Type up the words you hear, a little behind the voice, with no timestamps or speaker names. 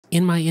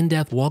In my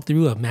in-depth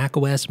walkthrough of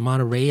macOS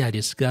Monterey, I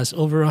discuss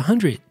over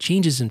 100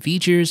 changes and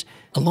features,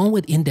 along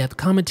with in-depth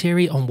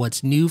commentary on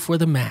what's new for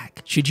the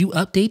Mac. Should you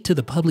update to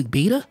the public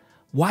beta?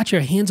 Watch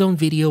our hands-on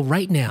video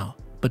right now.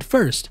 But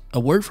first,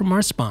 a word from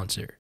our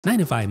sponsor.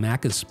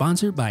 9to5Mac is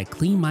sponsored by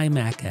Clean My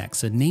Mac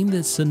X, a name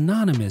that's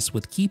synonymous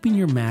with keeping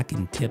your Mac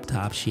in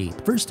tip-top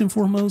shape. First and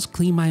foremost,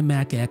 Clean My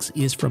Mac X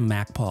is from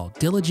MacPaul,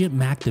 diligent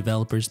Mac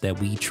developers that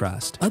we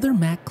trust. Other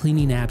Mac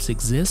cleaning apps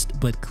exist,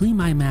 but Clean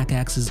My Mac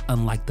X is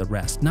unlike the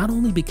rest, not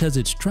only because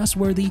it's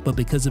trustworthy, but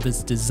because of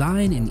its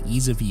design and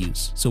ease of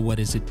use. So what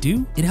does it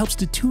do? It helps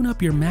to tune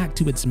up your Mac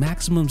to its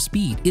maximum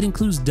speed. It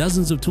includes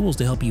dozens of tools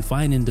to help you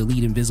find and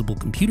delete invisible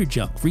computer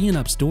junk, freeing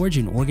up storage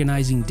and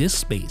organizing disk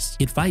space.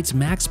 It fights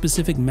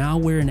Mac-specific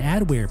malware and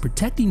adware,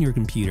 protecting your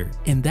computer.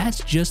 And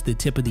that's just the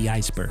tip of the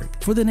iceberg.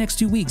 For the next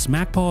 2 weeks,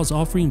 MacPaul is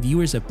offering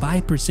viewers a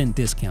 5%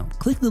 discount.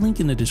 Click the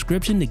link in the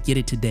description to get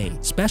it today.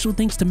 Special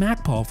thanks to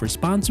MacPaul for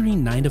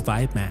sponsoring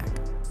 9to5Mac.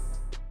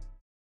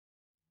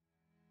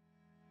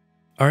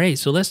 Alright,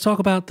 so let's talk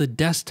about the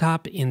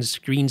desktop and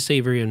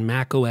screensaver in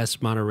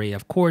macOS Monterey.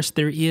 Of course,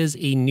 there is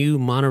a new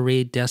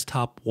Monterey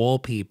desktop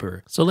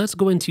wallpaper. So let's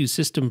go into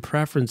System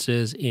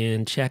Preferences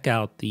and check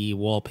out the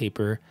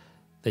wallpaper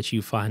that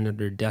you find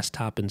under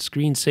Desktop and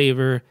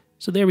Screensaver.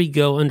 So there we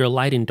go. Under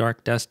Light and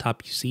Dark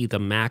Desktop, you see the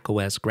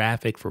macOS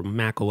graphic for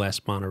macOS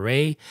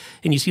Monterey,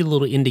 and you see a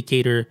little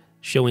indicator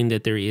showing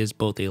that there is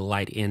both a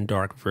light and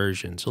dark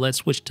version. So let's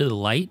switch to the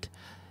light,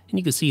 and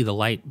you can see the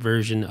light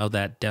version of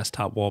that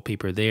desktop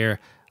wallpaper there.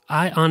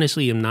 I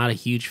honestly am not a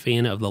huge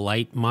fan of the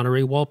light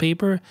Monterey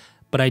wallpaper,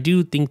 but I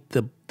do think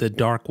the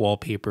dark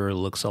wallpaper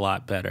looks a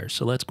lot better.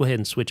 So let's go ahead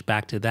and switch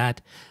back to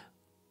that.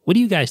 What do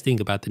you guys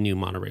think about the new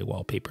Monterey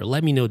wallpaper?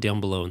 Let me know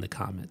down below in the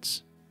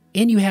comments.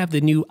 And you have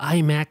the new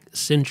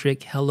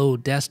iMac-centric Hello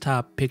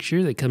Desktop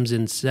picture that comes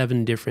in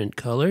 7 different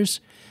colors.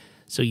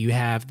 So you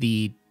have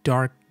the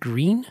dark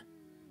green,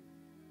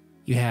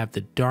 you have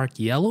the dark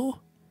yellow,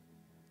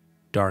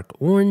 dark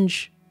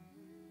orange,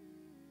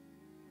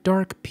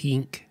 dark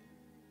pink,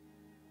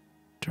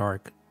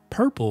 dark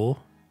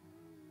purple,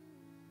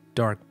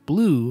 dark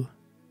blue,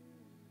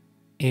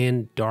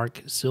 and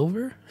dark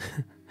silver.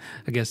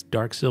 I guess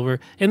dark silver.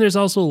 And there's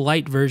also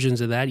light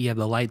versions of that. You have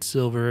the light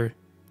silver,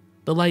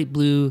 the light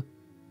blue,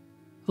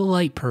 the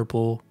light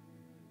purple,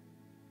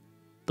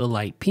 the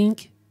light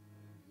pink,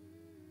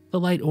 the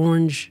light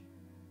orange,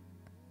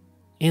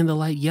 and the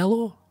light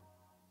yellow,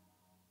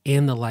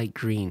 and the light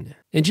green.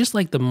 And just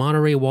like the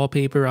Monterey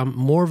wallpaper, I'm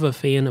more of a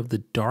fan of the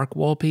dark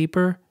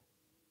wallpaper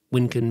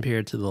when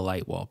compared to the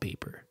light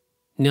wallpaper.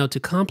 Now,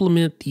 to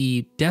complement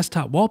the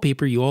desktop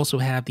wallpaper, you also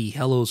have the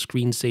Hello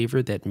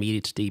screensaver that made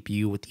its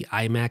debut with the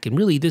iMac. And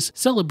really, this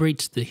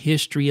celebrates the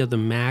history of the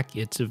Mac.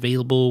 It's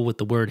available with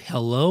the word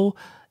hello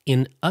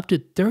in up to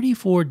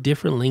 34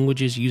 different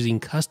languages using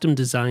custom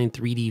designed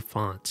 3D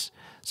fonts.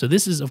 So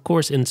this is, of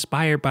course,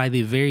 inspired by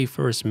the very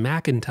first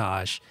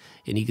Macintosh.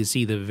 And you can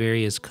see the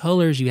various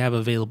colors you have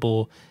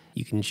available.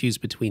 You can choose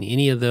between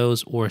any of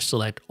those or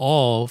select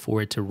all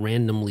for it to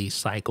randomly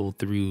cycle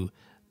through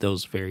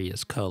those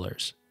various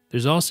colors.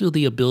 There's also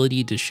the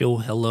ability to show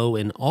hello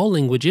in all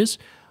languages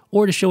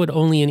or to show it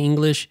only in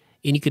English,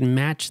 and you can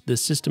match the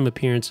system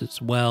appearance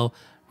as well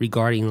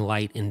regarding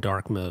light and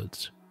dark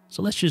modes.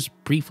 So let's just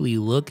briefly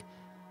look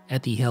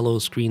at the Hello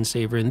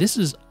screensaver, and this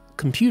is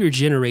computer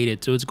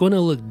generated, so it's going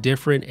to look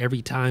different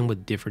every time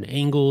with different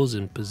angles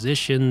and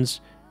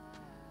positions.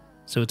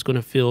 So it's going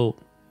to feel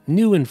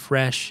new and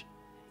fresh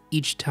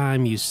each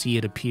time you see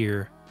it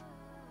appear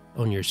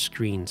on your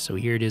screen. So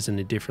here it is in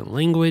a different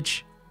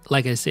language.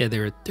 Like I said,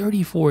 there are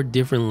 34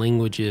 different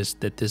languages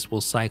that this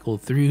will cycle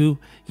through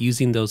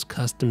using those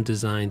custom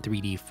designed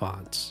 3D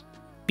fonts.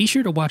 Be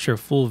sure to watch our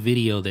full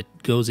video that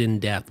goes in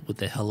depth with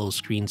the Hello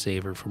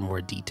screensaver for more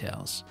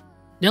details.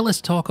 Now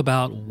let's talk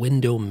about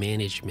window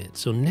management.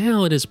 So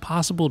now it is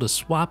possible to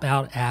swap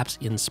out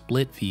apps in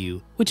split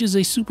view, which is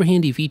a super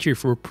handy feature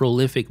for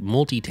prolific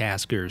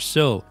multitaskers.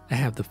 So I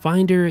have the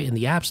Finder in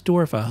the App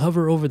Store. If I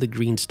hover over the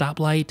green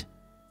stoplight,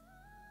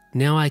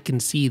 now I can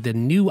see the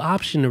new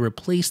option to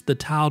replace the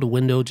tiled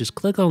window. Just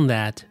click on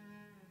that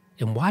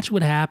and watch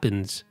what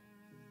happens.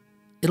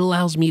 It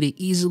allows me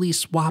to easily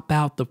swap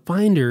out the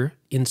Finder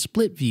in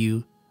split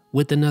view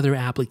with another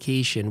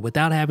application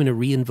without having to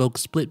re-invoke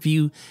split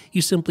view.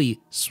 You simply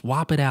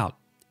swap it out.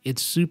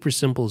 It's super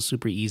simple,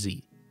 super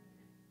easy.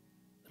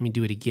 Let me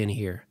do it again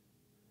here.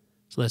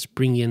 So let's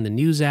bring in the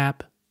News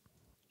app,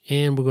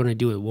 and we're going to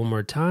do it one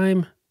more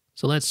time.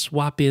 So let's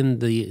swap in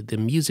the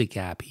Music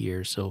app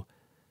here. So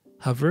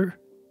hover,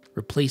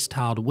 replace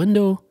tiled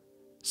window,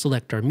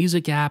 select our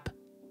Music app,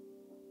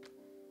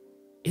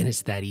 and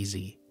it's that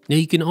easy. Now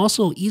you can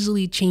also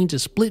easily change a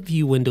split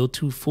view window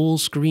to full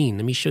screen.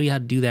 Let me show you how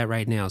to do that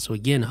right now. So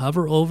again,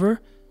 hover over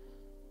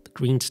the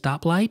green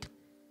stoplight,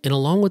 and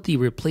along with the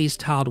replace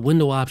tiled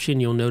window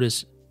option, you'll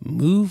notice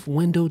move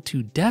window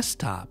to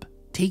desktop,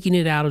 taking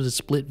it out of the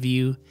split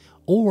view,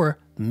 or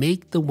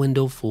make the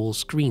window full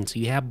screen. So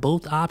you have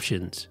both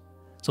options.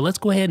 So let's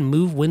go ahead and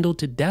move window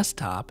to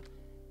desktop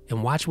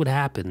and watch what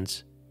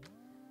happens.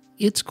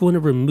 it's going to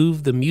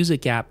remove the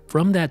music app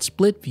from that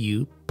split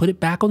view, put it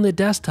back on the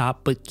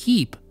desktop, but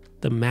keep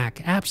the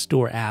Mac App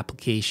Store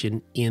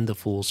application in the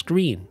full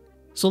screen.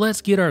 So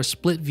let's get our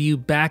split view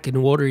back in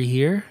order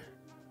here.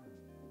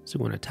 So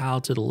we're going to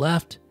tile to the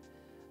left,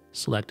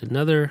 select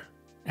another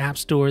App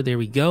Store, there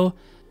we go.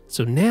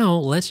 So now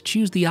let's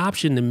choose the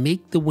option to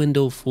make the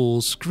window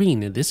full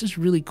screen. And this is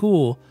really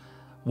cool.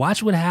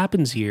 Watch what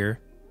happens here.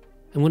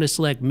 I'm going to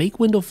select make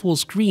window full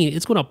screen.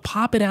 It's going to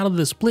pop it out of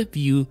the split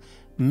view,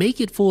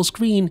 make it full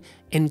screen,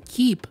 and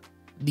keep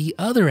the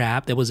other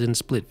app that was in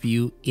split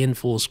view in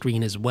full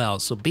screen as well.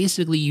 So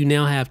basically you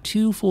now have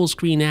two full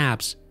screen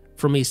apps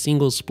from a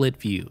single split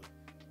view.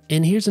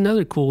 And here's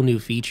another cool new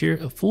feature,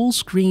 a full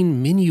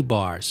screen menu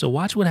bar. So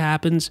watch what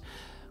happens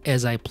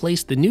as I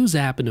place the news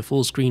app into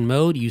full screen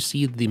mode. You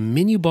see the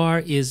menu bar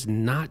is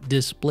not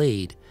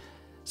displayed.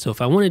 So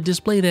if I want to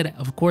display that,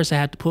 of course I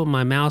have to put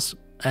my mouse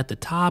at the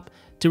top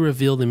to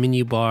reveal the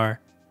menu bar.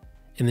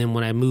 And then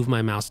when I move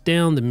my mouse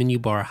down, the menu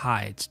bar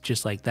hides,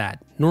 just like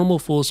that. Normal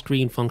full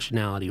screen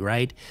functionality,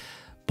 right?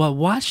 But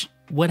watch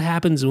what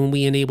happens when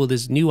we enable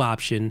this new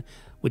option,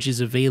 which is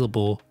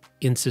available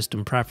in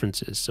System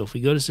Preferences. So if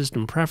we go to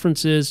System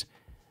Preferences,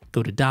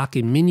 go to Dock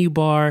and Menu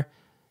Bar,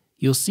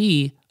 you'll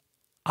see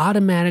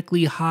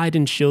automatically hide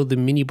and show the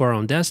menu bar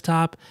on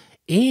desktop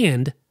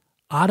and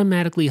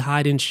automatically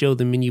hide and show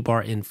the menu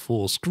bar in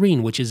full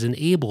screen, which is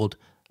enabled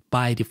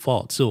by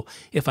default. So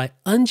if I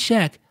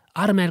uncheck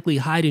automatically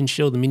hide and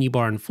show the menu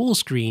bar in full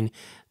screen,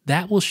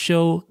 that will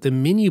show the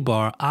menu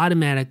bar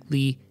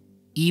automatically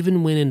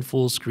even when in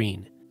full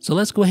screen. So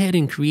let's go ahead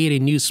and create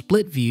a new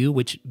split view,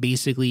 which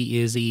basically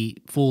is a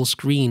full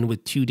screen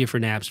with two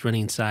different apps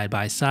running side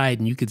by side.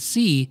 And you can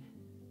see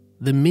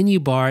the menu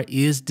bar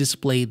is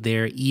displayed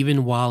there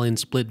even while in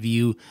split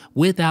view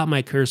without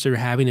my cursor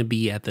having to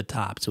be at the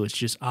top. So it's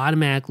just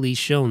automatically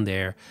shown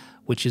there,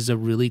 which is a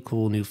really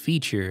cool new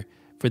feature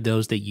for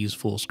those that use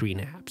full screen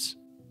apps.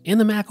 And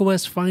the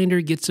macOS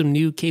Finder gets some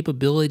new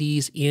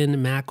capabilities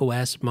in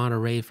macOS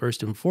Monterey.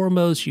 First and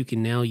foremost, you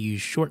can now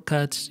use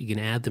shortcuts. You can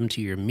add them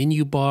to your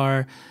menu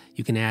bar.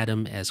 You can add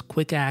them as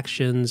quick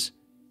actions,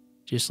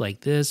 just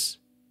like this.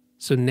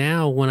 So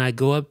now when I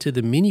go up to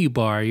the menu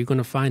bar, you're going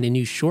to find a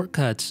new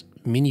shortcuts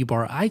menu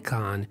bar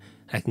icon.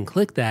 I can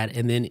click that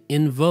and then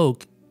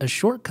invoke a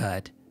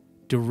shortcut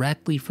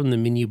directly from the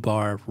menu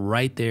bar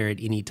right there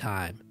at any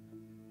time.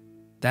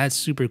 That's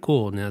super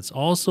cool. Now it's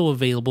also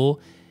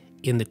available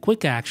in the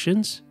quick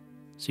actions.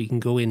 So you can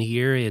go in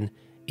here and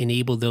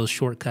enable those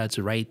shortcuts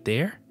right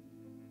there.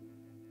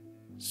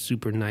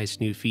 Super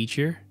nice new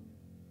feature.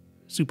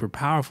 Super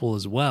powerful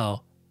as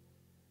well.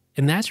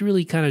 And that's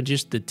really kind of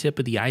just the tip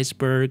of the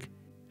iceberg.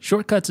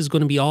 Shortcuts is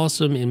going to be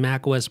awesome in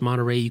macOS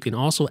Monterey. You can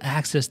also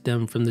access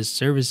them from the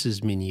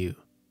services menu.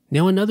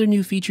 Now another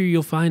new feature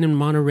you'll find in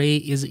Monterey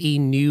is a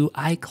new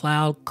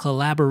iCloud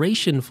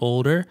collaboration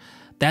folder.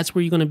 That's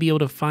where you're going to be able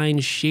to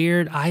find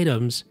shared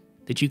items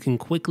that you can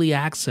quickly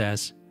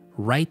access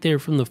right there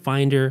from the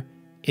Finder.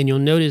 And you'll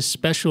notice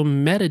special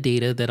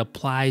metadata that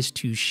applies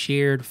to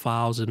shared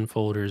files and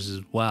folders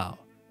as well.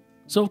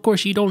 So of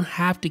course you don't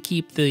have to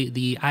keep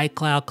the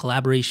iCloud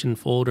collaboration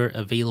folder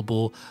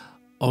available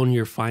on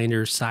your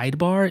Finder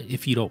sidebar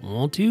if you don't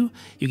want to.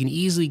 You can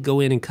easily go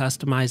in and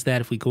customize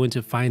that. If we go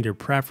into Finder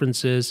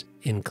Preferences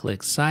and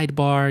click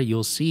Sidebar,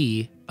 you'll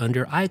see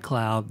under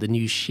iCloud the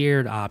new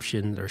shared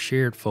option or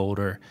shared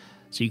folder.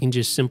 So you can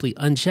just simply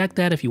uncheck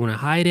that if you want to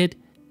hide it,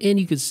 and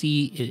you can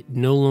see it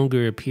no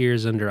longer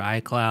appears under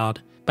iCloud.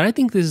 But I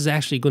think this is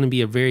actually going to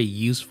be a very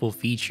useful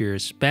feature,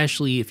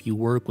 especially if you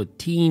work with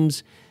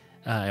teams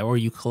or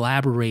you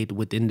collaborate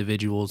with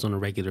individuals on a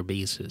regular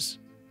basis.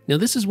 Now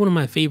this is one of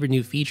my favorite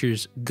new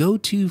features, Go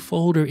To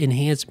Folder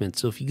Enhancement.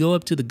 So if you go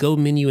up to the Go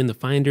menu in the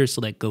Finder,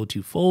 select Go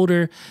To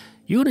Folder,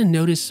 you're going to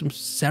notice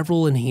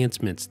several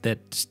enhancements that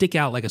stick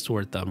out like a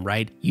sore thumb,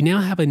 right? You now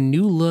have a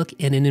new look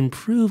and an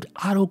improved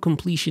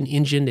auto-completion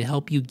engine to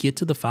help you get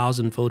to the files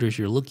and folders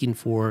you're looking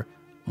for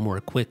more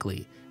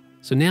quickly.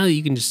 So now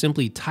you can just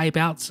simply type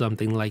out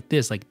something like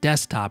this, like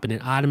desktop, and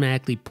it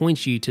automatically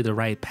points you to the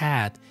right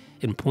path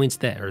and points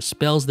that or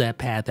spells that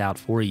path out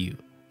for you.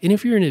 And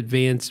if you're an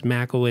advanced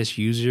macOS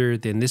user,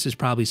 then this is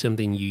probably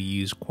something you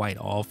use quite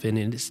often,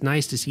 and it's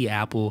nice to see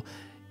Apple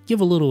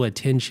give a little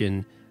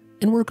attention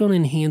and work on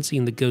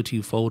enhancing the Go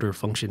To Folder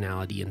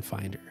functionality in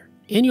Finder.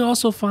 And you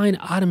also find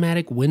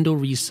automatic window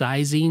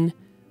resizing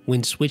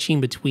when switching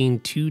between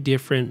two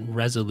different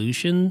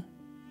resolution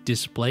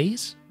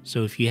displays.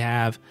 So if you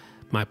have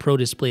my Pro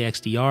Display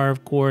XDR,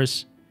 of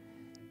course,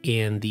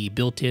 and the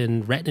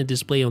built-in Retina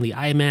display on the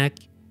iMac,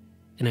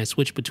 and I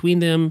switch between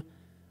them,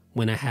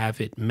 when I have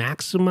it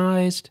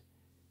maximized,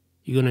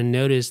 you're going to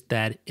notice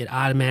that it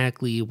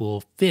automatically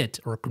will fit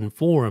or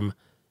conform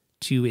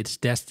to its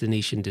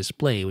destination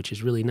display, which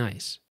is really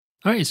nice.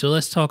 All right, so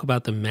let's talk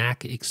about the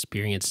Mac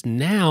experience.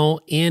 Now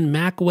in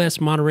macOS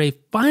Monterey,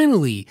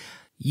 finally,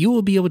 you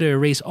will be able to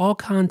erase all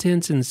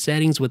contents and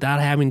settings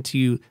without having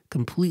to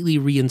completely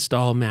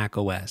reinstall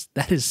macOS.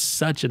 That is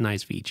such a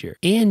nice feature.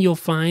 And you'll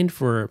find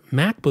for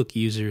MacBook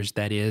users,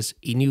 that is,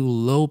 a new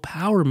low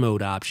power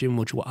mode option,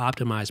 which will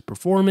optimize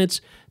performance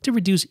to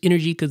reduce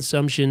energy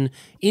consumption,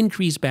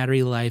 increase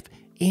battery life,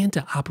 and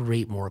to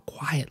operate more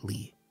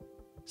quietly.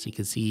 So you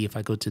can see if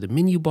I go to the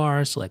menu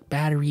bar, select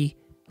battery,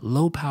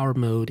 low power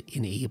mode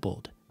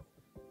enabled.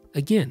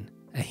 Again,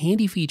 a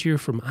handy feature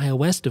from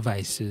iOS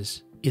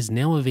devices is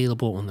now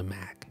available on the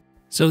Mac.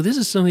 So this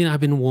is something I've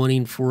been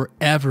wanting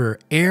forever.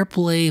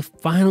 AirPlay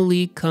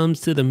finally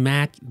comes to the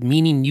Mac,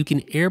 meaning you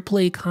can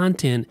AirPlay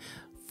content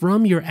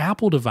from your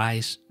Apple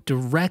device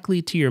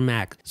directly to your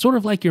Mac. Sort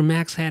of like your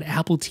Macs had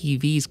Apple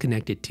TVs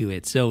connected to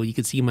it. So you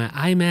can see my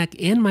iMac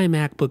and my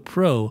MacBook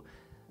Pro.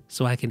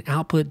 So I can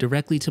output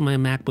directly to my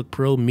MacBook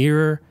Pro,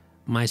 mirror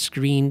my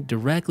screen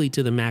directly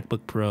to the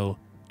MacBook Pro,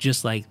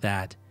 just like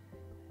that.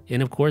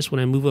 And of course, when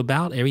I move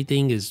about,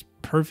 everything is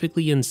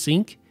perfectly in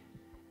sync.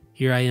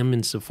 Here I am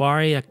in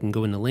Safari. I can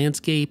go into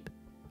landscape,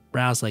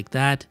 browse like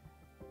that.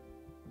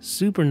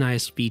 Super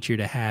nice feature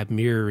to have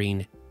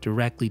mirroring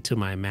directly to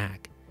my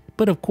Mac.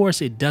 But of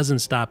course, it doesn't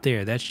stop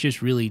there. That's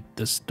just really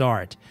the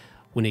start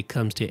when it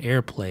comes to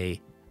AirPlay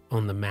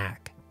on the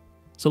Mac.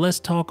 So let's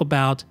talk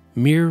about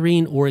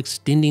mirroring or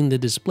extending the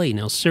display.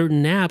 Now,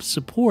 certain apps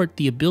support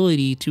the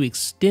ability to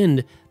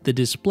extend the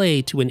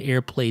display to an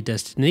AirPlay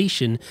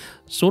destination,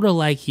 sort of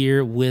like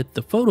here with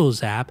the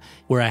Photos app,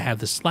 where I have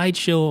the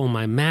slideshow on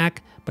my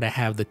Mac, but I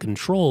have the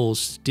controls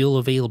still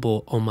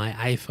available on my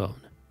iPhone.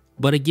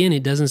 But again,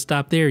 it doesn't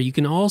stop there. You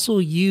can also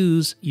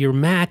use your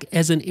Mac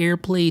as an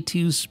AirPlay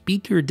to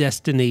speaker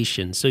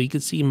destination. So you can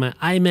see my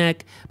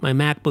iMac, my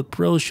MacBook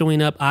Pro showing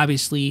up.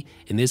 Obviously,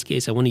 in this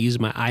case, I want to use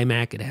my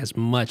iMac. It has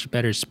much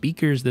better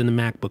speakers than the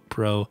MacBook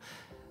Pro.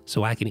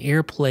 So I can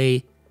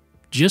AirPlay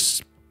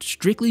just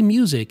strictly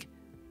music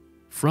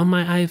from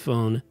my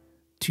iPhone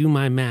to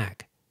my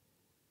Mac.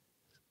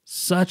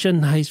 Such a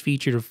nice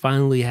feature to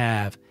finally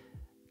have,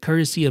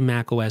 courtesy of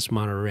macOS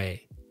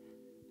Monterey.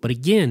 But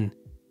again,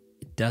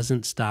 it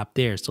doesn't stop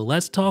there. So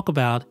let's talk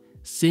about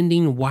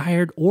sending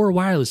wired or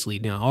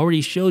wirelessly. Now, I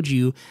already showed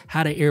you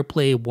how to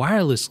AirPlay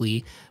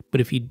wirelessly,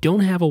 but if you don't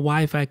have a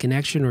Wi-Fi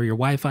connection or your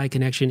Wi-Fi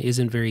connection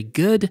isn't very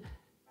good,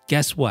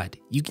 guess what?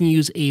 You can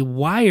use a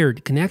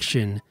wired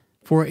connection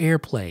for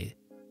AirPlay.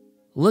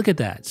 Look at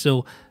that.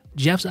 So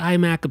Jeff's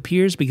iMac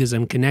appears because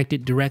I'm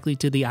connected directly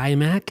to the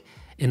iMac,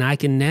 and I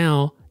can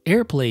now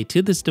AirPlay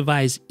to this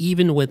device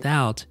even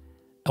without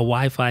a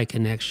Wi-Fi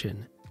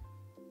connection.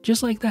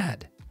 Just like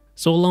that.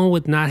 So along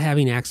with not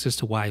having access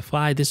to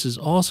Wi-Fi, this is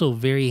also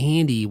very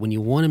handy when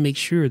you want to make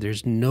sure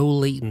there's no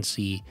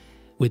latency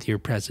with your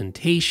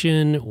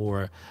presentation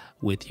or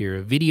with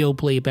your video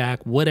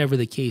playback, whatever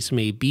the case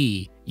may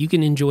be. You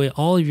can enjoy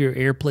all of your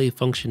AirPlay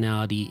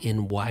functionality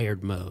in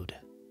wired mode.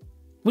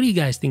 What do you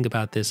guys think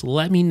about this?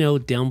 Let me know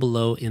down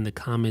below in the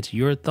comments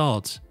your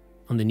thoughts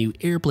on the new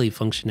AirPlay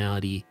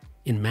functionality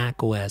in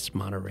macOS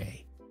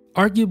Monterey.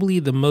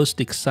 Arguably the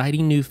most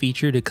exciting new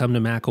feature to come to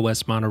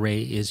macOS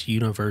Monterey is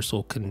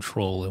universal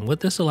control. And what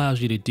this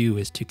allows you to do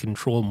is to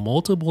control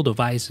multiple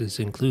devices,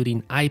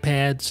 including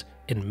iPads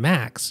and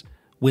Macs,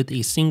 with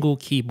a single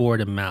keyboard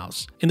and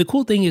mouse. And the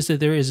cool thing is that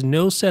there is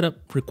no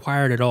setup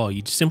required at all.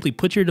 You just simply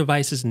put your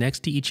devices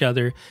next to each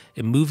other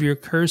and move your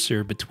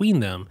cursor between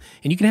them.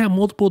 And you can have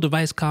multiple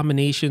device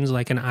combinations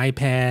like an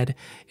iPad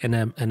and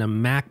a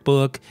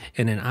MacBook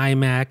and an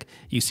iMac.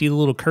 You see the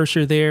little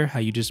cursor there, how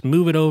you just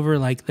move it over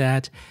like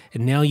that.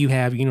 And now you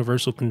have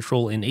universal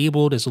control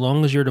enabled. As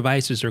long as your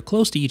devices are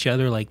close to each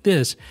other like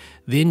this,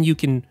 then you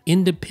can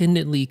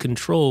independently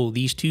control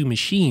these two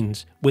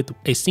machines with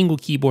a single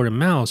keyboard and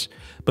mouse.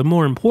 But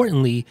more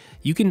importantly,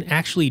 you can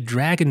actually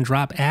drag and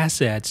drop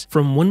assets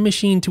from one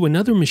machine to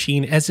another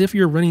machine as if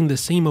you're running the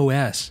same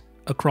OS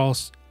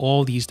across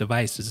all these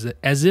devices,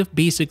 as if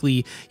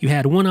basically you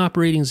had one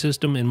operating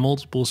system and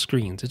multiple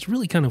screens. It's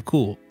really kind of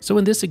cool. So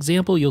in this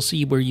example, you'll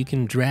see where you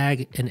can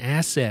drag an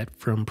asset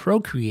from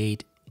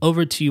Procreate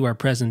over to our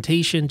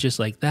presentation, just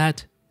like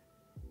that.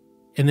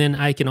 And then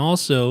I can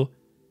also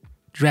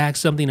drag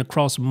something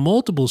across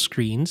multiple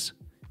screens,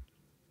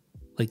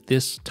 like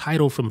this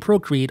title from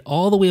Procreate,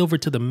 all the way over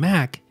to the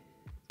Mac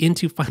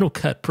into Final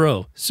Cut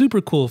Pro. Super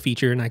cool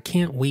feature, and I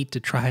can't wait to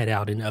try it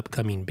out in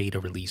upcoming beta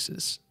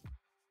releases.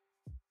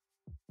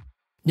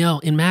 Now,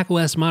 in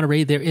macOS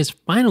Monterey, there is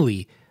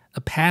finally a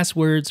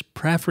passwords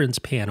preference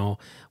panel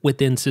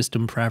within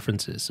system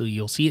preferences. So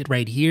you'll see it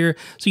right here.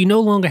 So you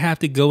no longer have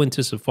to go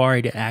into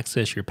Safari to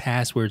access your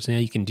passwords. Now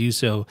you can do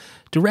so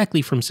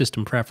directly from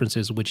system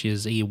preferences, which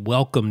is a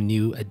welcome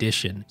new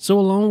addition. So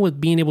along with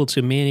being able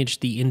to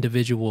manage the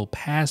individual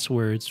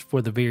passwords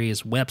for the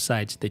various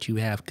websites that you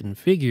have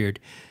configured,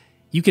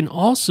 you can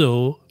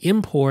also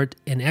import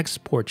and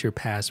export your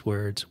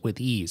passwords with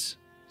ease.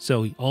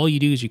 So all you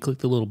do is you click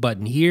the little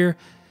button here,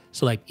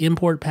 select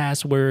import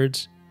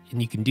passwords,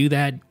 and you can do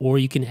that, or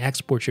you can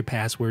export your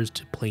passwords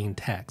to plain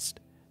text.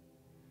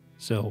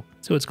 So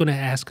it's going to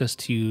ask us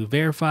to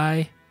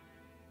verify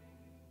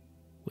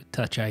with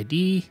Touch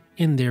ID,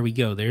 And there we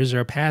go. There's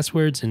our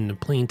passwords in a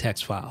plain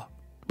text file.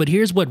 But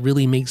here's what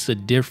really makes a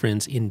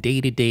difference in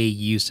day-to-day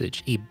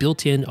usage, a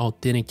built-in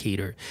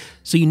authenticator.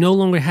 So you no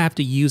longer have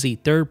to use a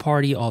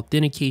third-party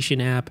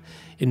authentication app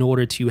in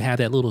order to have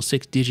that little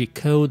 6-digit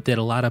code that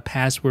a lot of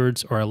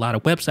passwords or a lot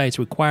of websites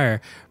require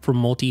for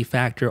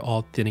multi-factor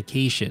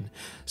authentication.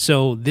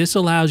 So this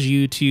allows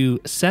you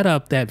to set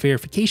up that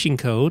verification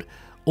code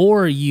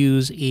or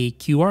use a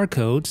QR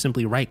code.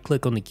 Simply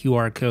right-click on the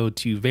QR code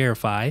to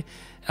verify.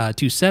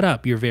 To set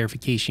up your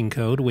verification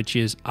code, which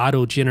is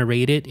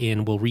auto-generated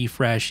and will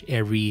refresh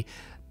every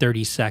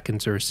 30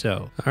 seconds or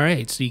so. All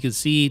right, so you can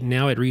see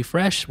now it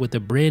refreshed with a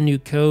brand new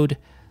code.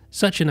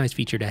 Such a nice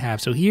feature to have.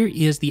 So here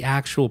is the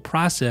actual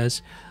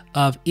process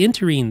of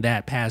entering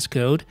that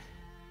passcode.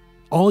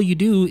 All you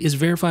do is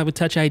verify with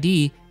Touch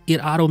ID.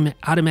 It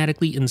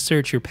automatically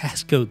inserts your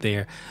passcode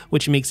there,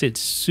 which makes it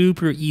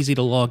super easy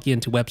to log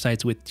into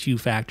websites with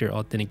two-factor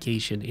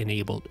authentication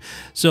enabled.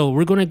 So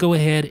we're going to go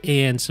ahead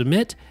and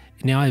submit.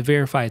 Now I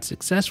verified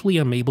successfully.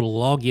 I'm able to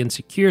log in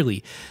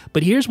securely.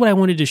 But here's what I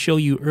wanted to show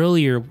you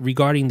earlier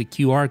regarding the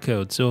QR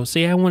code. So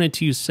say I wanted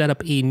to set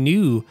up a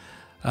new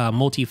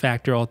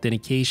multi-factor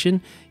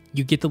authentication.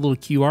 You get the little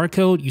QR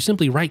code. You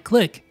simply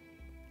right-click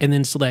and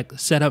then select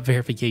Set Up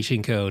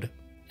Verification Code.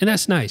 And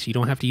that's nice. You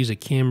don't have to use a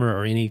camera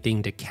or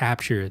anything to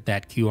capture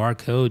that QR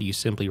code. You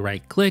simply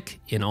right-click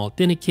and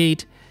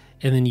authenticate,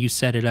 and then you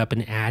set it up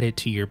and add it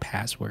to your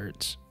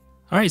passwords.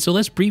 All right, so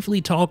let's briefly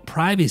talk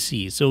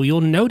privacy. So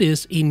you'll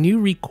notice a new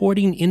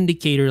recording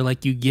indicator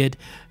like you get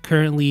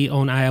currently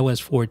on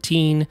iOS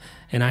 14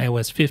 and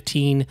iOS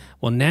 15.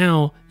 Well,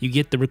 now you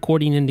get the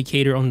recording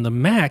indicator on the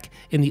Mac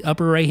in the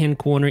upper right-hand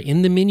corner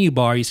in the menu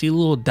bar. You see a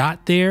little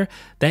dot there?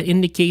 That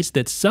indicates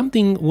that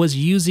something was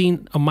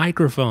using a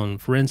microphone.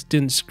 For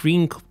instance,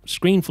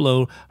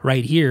 ScreenFlow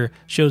right here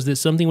shows that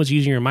something was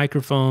using your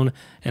microphone,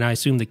 and I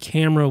assume the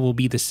camera will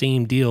be the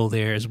same deal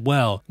there as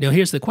well. Now,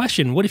 here's the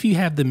question. What if you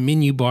have the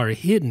menu bar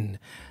hidden,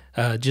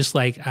 just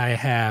like I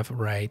have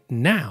right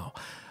now?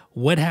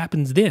 What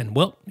happens then?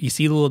 Well, you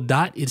see the little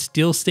dot, it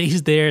still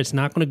stays there. It's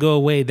not going to go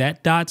away.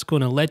 That dot's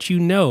going to let you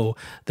know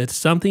that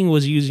something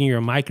was using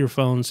your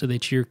microphone so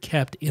that you're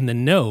kept in the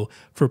know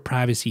for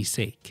privacy's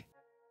sake.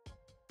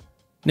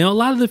 Now, a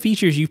lot of the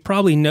features you've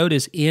probably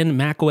noticed in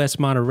macOS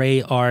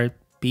Monterey are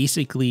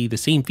basically the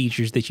same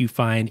features that you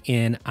find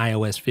in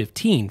iOS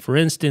 15. For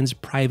instance,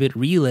 Private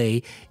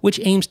Relay, which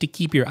aims to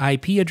keep your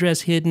IP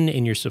address hidden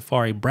and your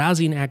Safari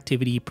browsing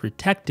activity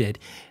protected,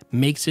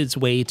 makes its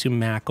way to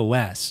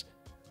macOS.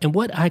 And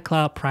what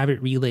iCloud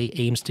Private Relay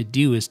aims to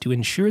do is to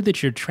ensure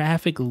that your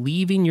traffic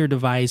leaving your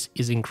device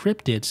is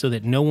encrypted so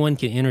that no one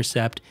can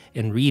intercept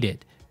and read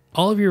it.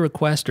 All of your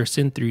requests are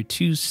sent through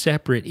two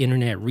separate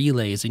internet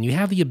relays, and you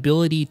have the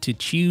ability to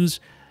choose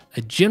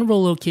a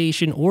general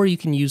location, or you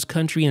can use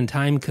country and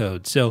time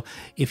code. So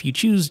if you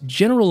choose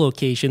general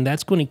location,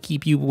 that's going to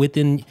keep you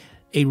within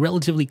a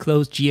relatively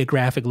close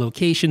geographic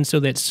location so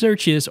that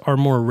searches are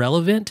more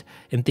relevant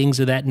and things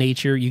of that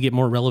nature. You get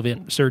more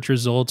relevant search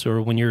results, or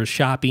when you're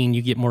shopping,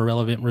 you get more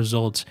relevant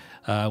results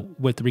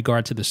with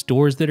regard to the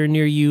stores that are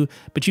near you.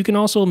 But you can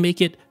also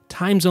make it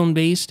time zone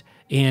based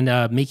and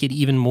make it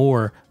even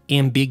more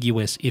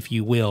ambiguous, if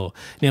you will.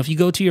 Now, if you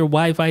go to your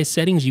Wi-Fi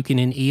settings, you can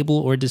enable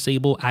or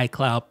disable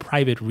iCloud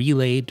Private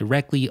Relay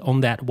directly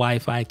on that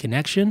Wi-Fi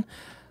connection.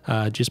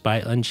 Just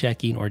by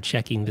unchecking or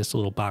checking this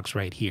little box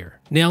right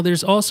here. Now,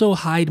 there's also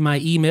Hide My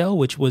Email,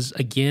 which was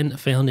again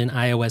found in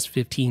iOS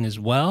 15 as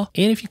well.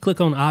 And if you click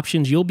on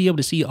options, you'll be able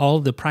to see all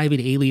of the private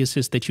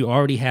aliases that you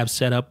already have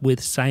set up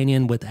with Sign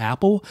In with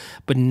Apple.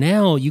 But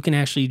now you can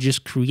actually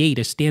just create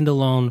a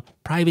standalone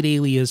private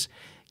alias,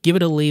 give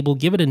it a label,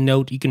 give it a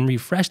note. You can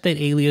refresh that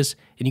alias,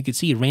 and you can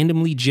see it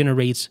randomly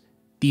generates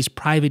these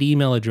private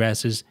email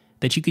addresses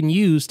that you can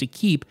use to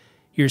keep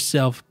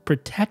yourself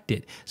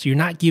protected. So you're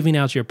not giving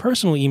out your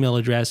personal email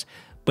address,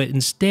 but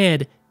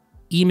instead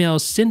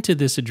emails sent to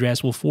this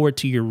address will forward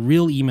to your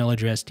real email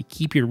address to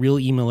keep your real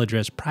email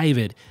address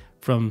private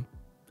from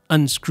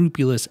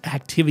unscrupulous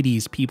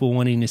activities, people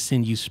wanting to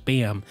send you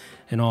spam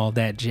and all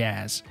that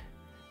jazz.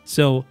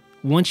 So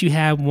once you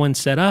have one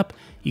set up,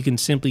 you can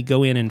simply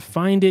go in and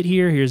find it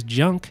here. Here's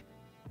junk,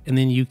 and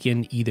then you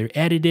can either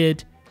edit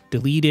it,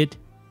 delete it,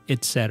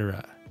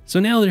 etc. So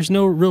now there's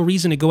no real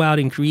reason to go out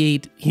and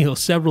create,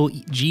 several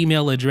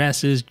Gmail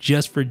addresses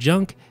just for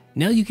junk.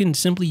 Now you can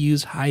simply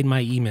use Hide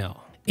My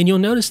Email. And you'll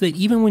notice that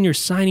even when you're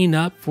signing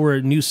up for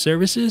new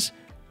services,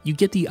 you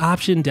get the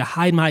option to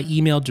hide my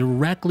email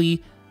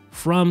directly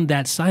from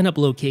that sign up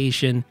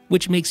location,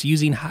 which makes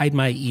using Hide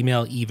My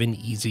Email even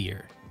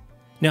easier.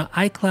 Now,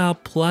 iCloud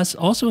Plus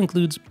also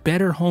includes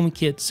better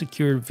HomeKit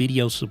secure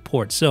video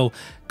support. So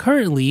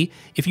currently,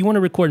 if you want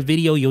to record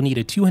video, you'll need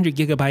a 200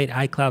 gigabyte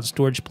iCloud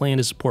storage plan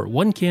to support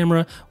one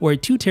camera, or a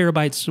 2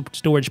 terabyte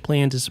storage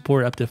plan to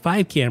support up to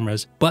 5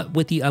 cameras. But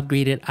with the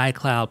upgraded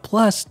iCloud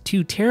Plus,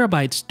 2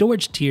 terabyte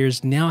storage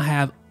tiers now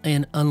have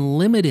an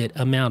unlimited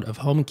amount of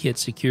HomeKit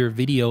secure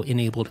video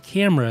enabled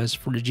cameras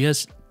for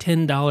just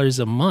 $10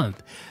 a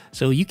month.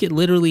 So you could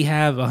literally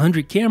have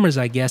 100 cameras,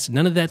 I guess.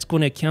 None of that's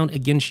going to count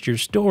against your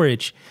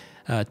storage.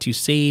 to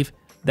save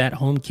that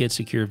HomeKit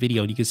secure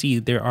video. And you can see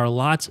there are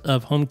lots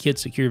of HomeKit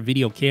secure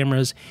video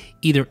cameras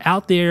either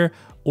out there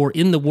or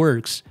in the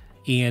works.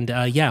 And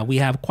yeah, we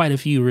have quite a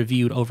few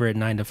reviewed over at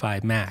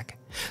 9to5Mac.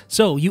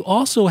 So you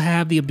also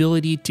have the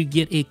ability to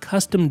get a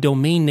custom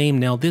domain name.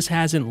 Now, this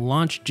hasn't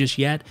launched just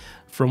yet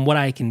from what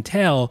I can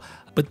tell,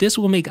 but this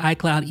will make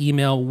iCloud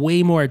email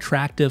way more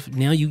attractive.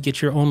 Now you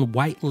get your own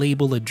white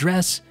label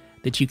address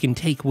that you can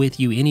take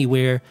with you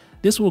anywhere.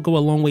 This will go a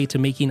long way to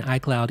making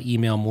iCloud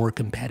email more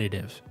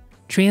competitive.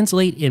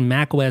 Translate in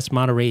macOS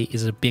Monterey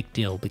is a big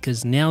deal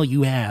because now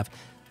you have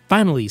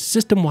finally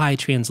system-wide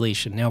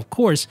translation. Now, of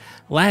course,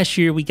 last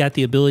year we got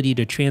the ability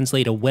to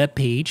translate a web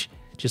page,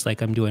 just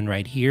like I'm doing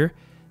right here,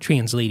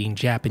 translating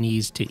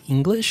Japanese to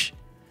English.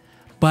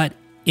 But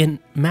in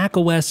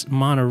macOS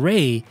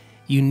Monterey,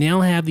 you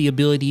now have the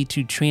ability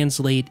to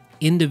translate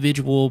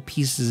individual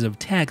pieces of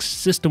text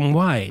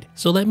system-wide.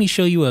 So let me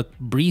show you a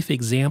brief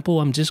example.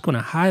 I'm just going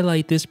to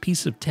highlight this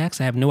piece of text.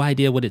 I have no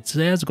idea what it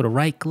says. Go to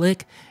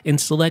right-click and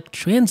select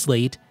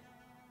Translate,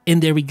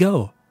 and there we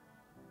go.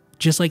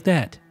 Just like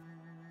that.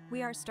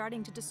 We are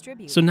starting to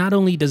distribute. So not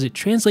only does it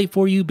translate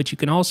for you, but you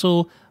can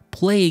also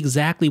play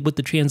exactly what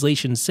the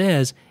translation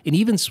says and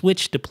even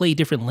switch to play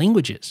different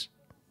languages.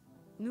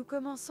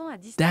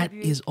 That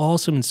is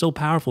awesome and so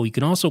powerful. You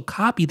can also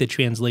copy the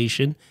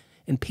translation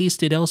and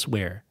paste it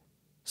elsewhere.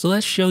 So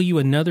let's show you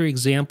another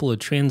example of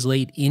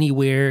Translate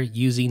Anywhere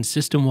using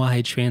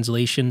system-wide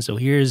translation. So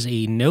here's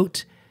a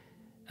note.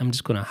 I'm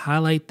just going to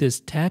highlight this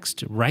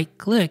text,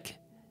 right-click,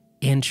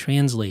 and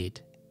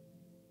translate.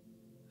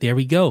 There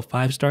we go,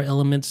 5-Star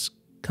Elements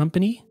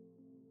Company.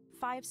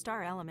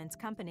 5-Star Elements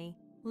Company,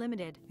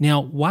 Limited.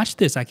 Now watch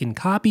this, I can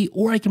copy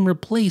or I can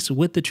replace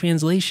with the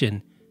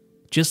translation,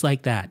 just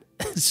like that.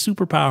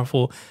 Super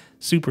powerful,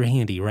 super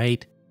handy,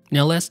 right?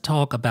 Now let's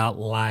talk about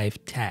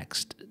live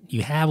text.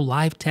 You have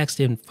live text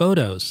in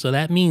Photos, so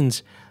that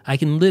means I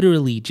can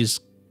literally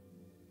just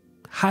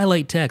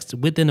highlight text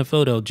within a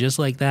photo just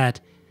like that,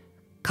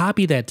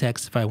 copy that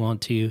text if I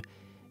want to,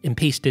 and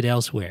paste it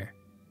elsewhere.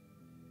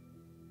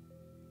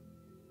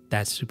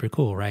 That's super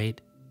cool, right?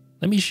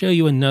 Let me show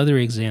you another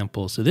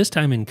example. So this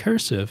time in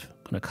cursive,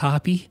 I'm going to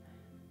copy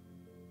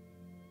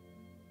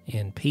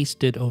and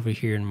paste it over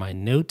here in my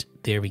note.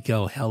 There we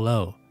go.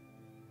 Hello.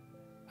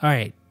 All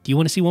right. Do you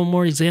want to see one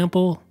more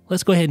example?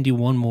 Let's go ahead and do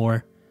one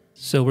more.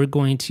 So we're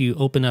going to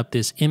open up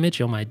this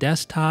image on my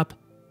desktop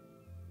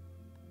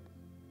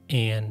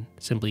and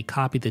simply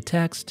copy the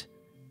text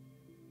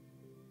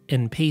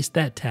and paste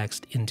that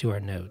text into our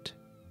note.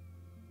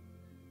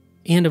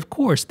 And of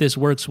course, this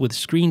works with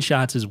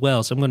screenshots as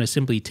well. So I'm going to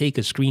simply take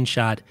a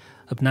screenshot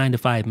of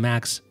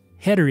 9to5Mac's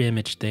header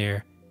image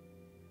there,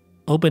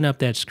 open up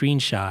that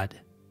screenshot,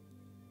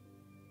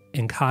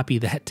 and copy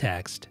that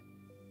text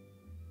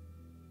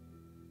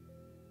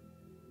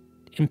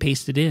and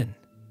paste it in.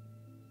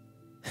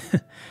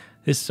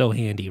 This is so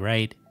handy,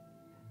 right?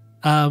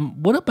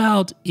 What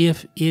about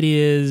if it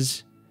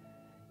is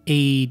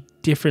a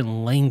different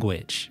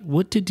language?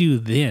 What to do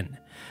then?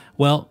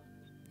 Well,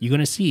 you're going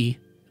to see,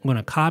 I'm going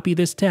to copy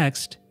this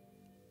text,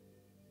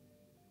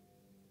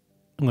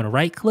 I'm going to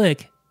right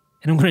click,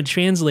 and I'm going to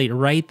translate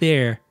right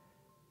there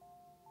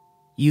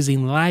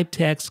using live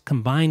text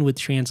combined with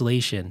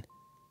translation.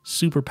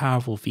 Super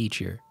powerful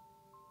feature.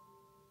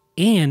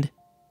 And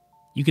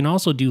you can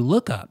also do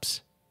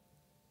lookups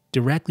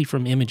directly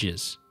from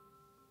images.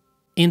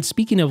 And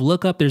speaking of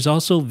lookup, there's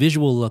also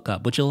visual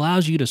lookup, which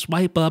allows you to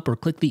swipe up or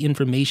click the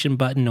information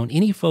button on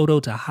any photo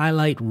to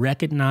highlight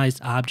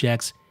recognized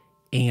objects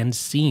and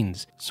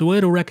scenes. So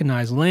it'll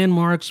recognize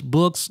landmarks,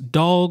 books,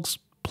 dogs,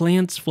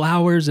 plants,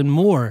 flowers, and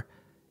more,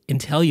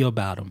 and tell you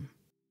about them.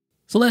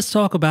 So let's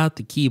talk about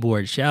the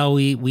keyboard, shall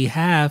we? We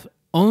have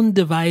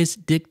on-device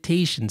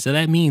dictation. So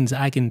that means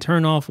I can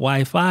turn off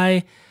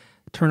Wi-Fi,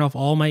 turn off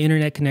all my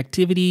internet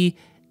connectivity,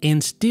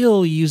 and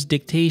still use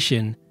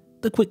dictation.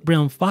 The quick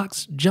brown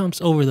fox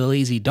jumps over the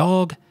lazy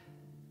dog.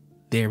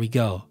 There we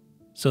go.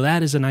 So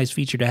that is a nice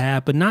feature to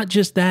have, but not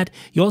just that,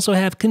 you also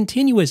have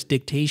continuous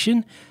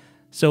dictation.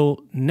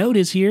 So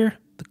notice here,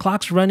 the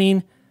clock's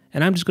running,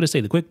 and I'm just going to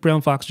say the quick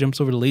brown fox jumps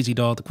over the lazy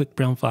dog, the quick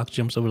brown fox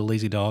jumps over the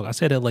lazy dog. I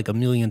said it like a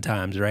million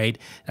times, right?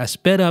 I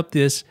sped up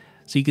this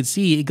so you can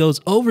see it goes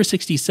over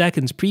 60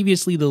 seconds.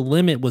 Previously, the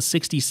limit was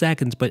 60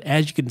 seconds, but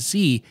as you can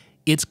see,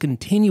 it's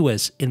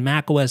continuous in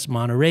macOS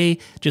Monterey,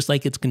 just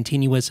like it's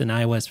continuous in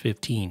iOS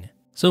 15.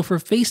 So for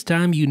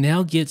FaceTime, you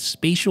now get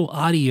spatial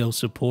audio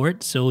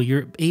support, so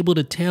you're able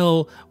to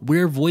tell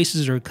where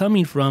voices are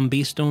coming from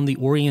based on the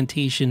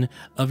orientation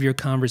of your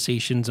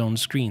conversations on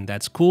screen.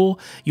 That's cool.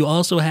 You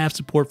also have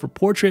support for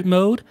portrait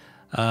mode,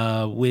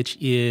 which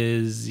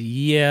is,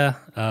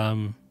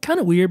 kind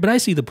of weird, but I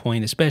see the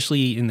point,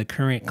 especially in the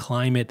current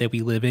climate that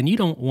we live in. You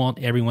don't want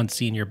everyone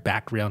seeing your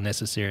background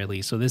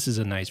necessarily, so this is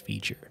a nice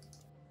feature.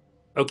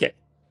 Okay,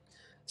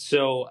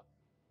 so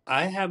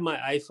I have my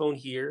iPhone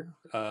here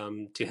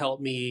to help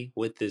me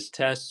with this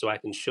test so I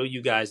can show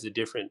you guys the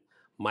different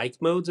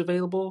mic modes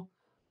available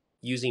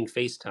using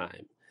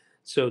FaceTime.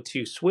 So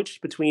to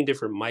switch between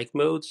different mic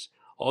modes,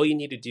 all you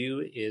need to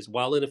do is,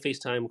 while in a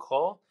FaceTime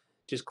call,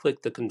 just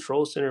click the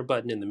Control Center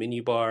button in the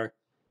menu bar,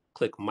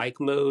 click Mic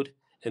Mode,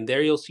 and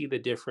there you'll see the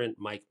different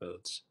mic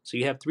modes. So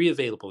you have 3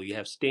 available. You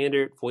have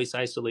Standard, Voice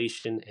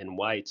Isolation, and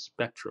Wide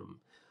Spectrum.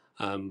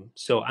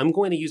 So I'm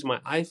going to use my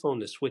iPhone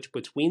to switch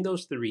between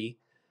those 3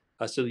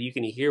 so that you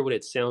can hear what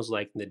it sounds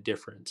like and the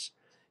difference.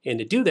 And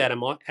to do that,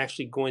 I'm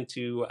actually going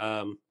to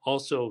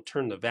also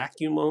turn the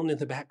vacuum on in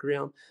the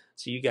background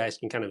so you guys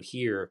can kind of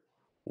hear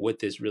what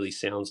this really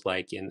sounds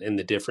like and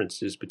the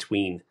differences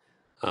between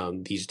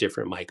these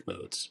different mic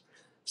modes.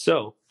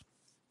 So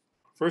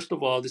first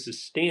of all, this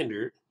is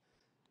standard.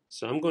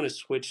 So I'm going to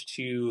switch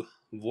to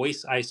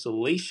voice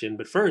isolation,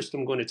 but first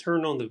I'm going to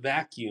turn on the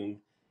vacuum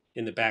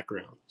in the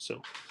background.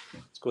 So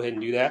let's go ahead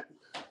and do that.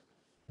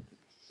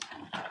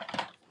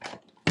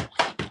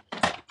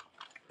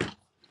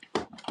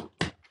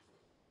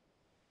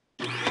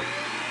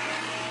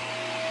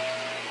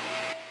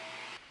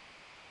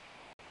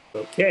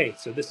 Okay,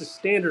 so this is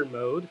standard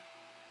mode.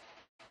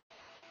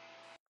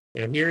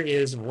 And here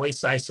is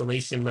voice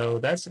isolation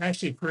mode. That's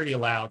actually pretty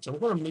loud. So I'm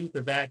going to move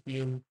the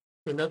vacuum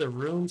to another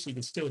room so you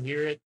can still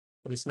hear it,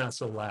 but it's not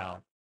so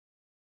loud.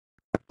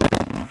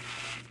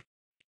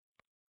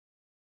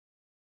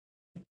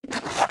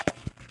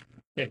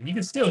 Yeah, you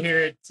can still hear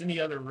it. It's in the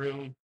other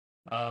room,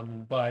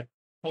 but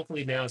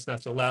hopefully now it's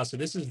not so loud. So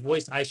this is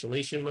voice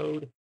isolation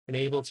mode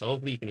enabled. So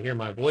hopefully you can hear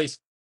my voice.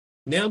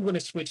 Now I'm going to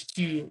switch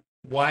to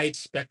wide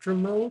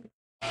spectrum mode.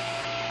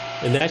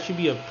 And that should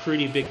be a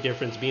pretty big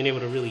difference, being able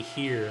to really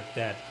hear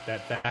that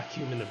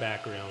vacuum in the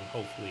background,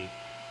 hopefully.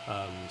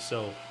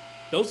 So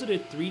those are the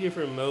 3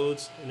 different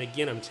modes. And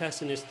again, I'm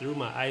testing this through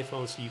my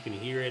iPhone so you can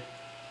hear it,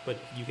 but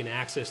you can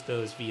access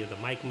those via the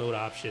mic mode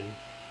option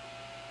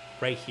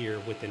right here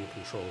within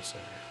Control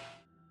Center.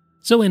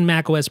 So in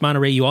macOS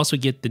Monterey, you also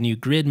get the new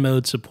grid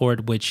mode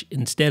support, which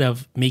instead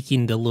of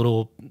making the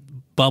little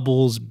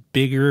bubbles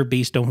bigger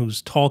based on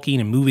who's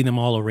talking and moving them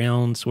all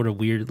around sort of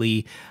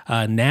weirdly,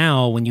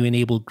 now when you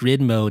enable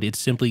grid mode, it's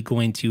simply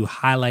going to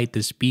highlight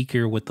the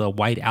speaker with a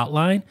white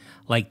outline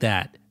like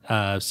that.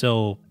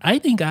 So I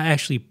think I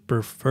actually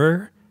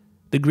prefer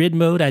the grid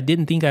mode. I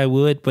didn't think I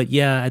would, but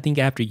yeah, I think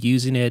after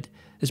using it,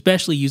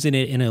 especially using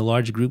it in a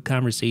large group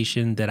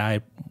conversation, that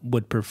I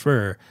would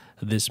prefer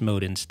this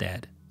mode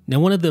instead. Now,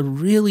 one of the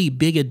really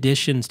big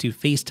additions to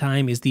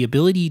FaceTime is the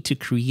ability to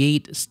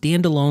create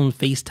standalone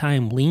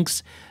FaceTime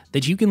links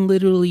that you can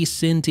literally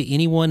send to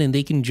anyone and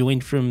they can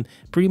join from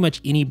pretty much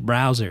any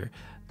browser.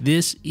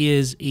 This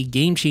is a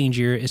game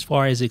changer as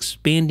far as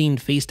expanding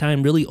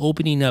FaceTime, really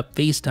opening up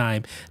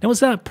FaceTime. Now,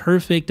 it's not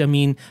perfect. I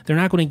mean, they're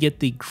not going to get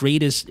the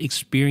greatest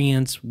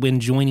experience when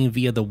joining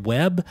via the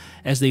web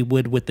as they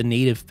would with the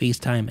native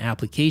FaceTime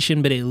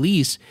application, but at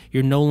least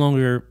you're no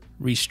longer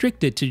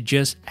restricted to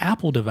just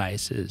Apple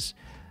devices.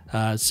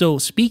 So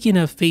speaking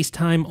of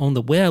FaceTime on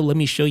the web, let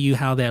me show you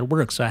how that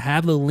works. So I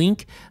have the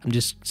link. I'm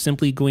just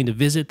simply going to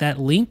visit that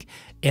link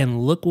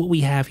and look what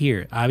we have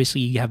here.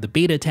 Obviously, you have the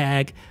beta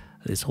tag.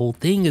 This whole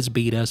thing is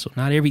beta, so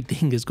not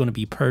everything is going to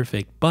be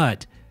perfect,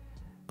 but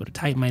I'm going to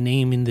type my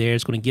name in there.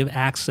 It's going to give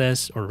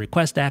access or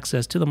request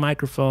access to the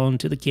microphone,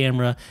 to the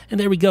camera, and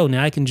there we go.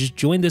 Now I can just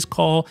join this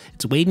call.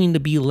 It's waiting to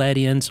be let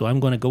in, so I'm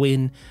going to go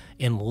in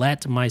and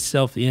let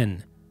myself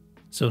in.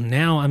 So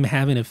now I'm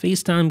having a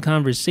FaceTime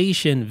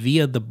conversation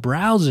via the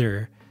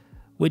browser,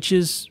 which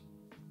is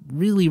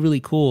really, really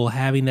cool,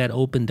 having that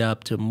opened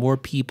up to more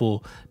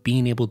people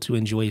being able to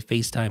enjoy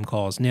FaceTime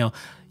calls. Now,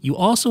 you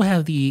also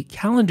have the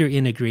calendar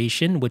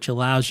integration, which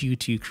allows you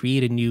to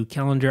create a new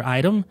calendar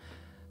item,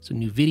 so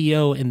new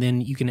video, and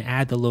then you can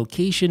add the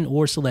location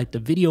or select a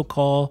video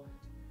call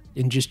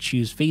and just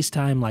choose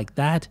FaceTime like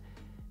that.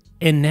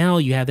 And now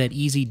you have that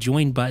easy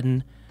join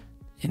button,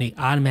 and it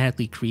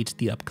automatically creates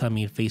the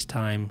upcoming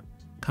FaceTime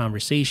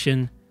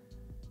conversation,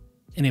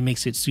 and it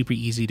makes it super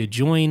easy to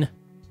join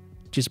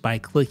just by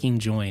clicking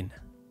join.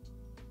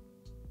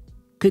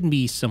 Couldn't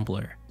be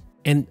simpler.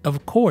 And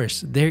of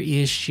course, there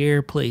is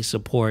SharePlay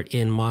support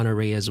in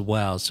Monterey as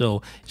well.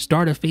 So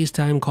start a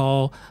FaceTime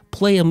call,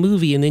 play a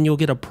movie, and then you'll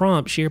get a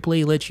prompt.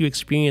 SharePlay lets you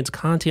experience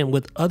content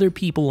with other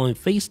people on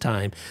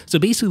FaceTime. So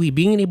basically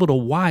being able to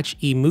watch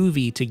a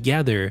movie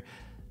together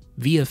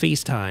via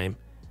FaceTime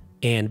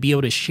and be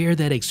able to share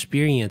that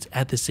experience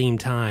at the same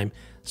time.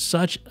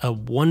 Such a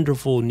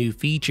wonderful new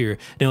feature.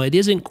 Now, it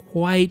isn't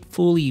quite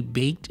fully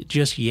baked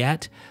just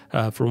yet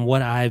from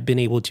what I've been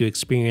able to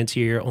experience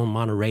here on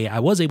Monterey. I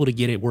was able to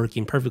get it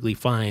working perfectly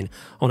fine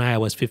on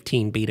iOS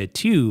 15 Beta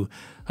 2,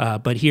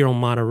 but here on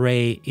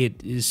Monterey,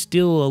 it is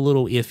still a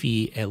little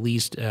iffy, at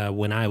least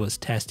when I was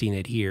testing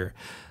it here.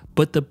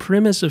 But the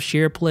premise of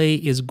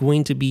SharePlay is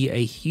going to be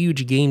a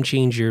huge game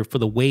changer for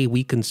the way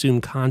we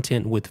consume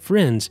content with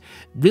friends.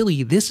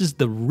 Really, this is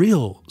the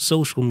real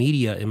social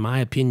media, in my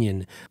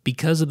opinion,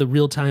 because of the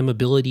real-time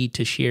ability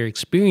to share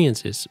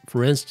experiences.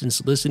 For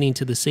instance, listening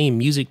to the same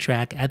music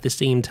track at the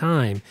same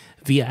time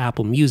via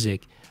Apple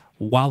Music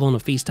while on a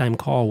FaceTime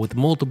call with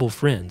multiple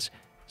friends.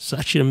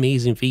 Such an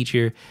amazing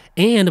feature.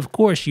 And of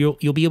course, you'll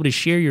be able to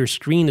share your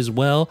screen as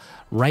well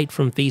right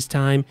from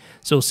FaceTime.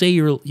 So say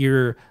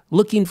you're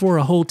looking for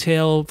a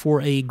hotel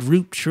for a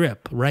group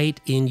trip,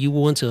 right? And you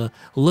want to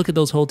look at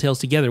those hotels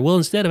together. Well,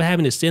 instead of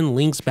having to send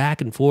links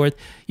back and forth,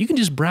 you can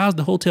just browse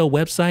the hotel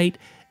website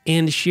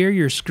and share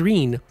your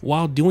screen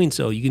while doing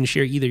so. You can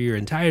share either your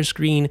entire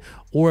screen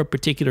or a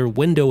particular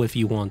window if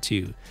you want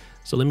to.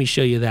 So let me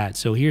show you that.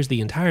 So here's the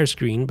entire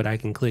screen, but I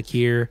can click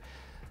here.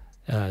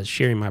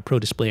 Sharing my Pro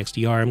Display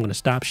XDR. I'm going to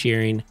stop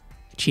sharing,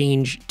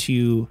 change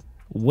to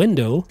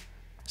window,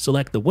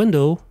 select the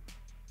window,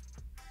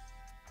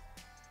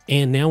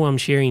 and now I'm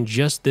sharing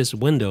just this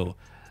window.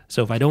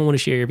 So if I don't want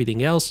to share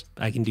everything else,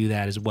 I can do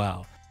that as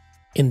well.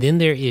 And then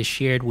there is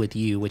shared with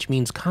you, which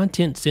means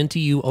content sent to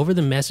you over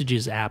the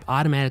Messages app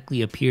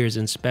automatically appears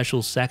in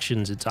special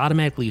sections. It's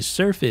automatically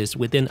surfaced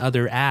within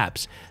other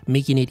apps,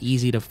 making it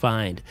easy to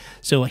find.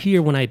 So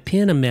here, when I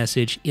pin a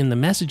message in the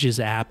Messages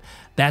app,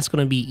 that's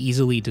going to be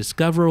easily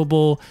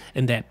discoverable,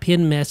 and that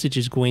pinned message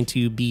is going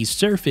to be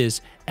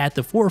surfaced at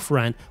the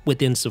forefront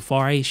within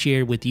Safari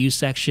Shared With You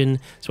section,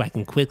 so I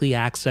can quickly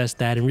access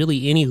that, and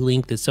really any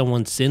link that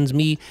someone sends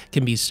me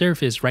can be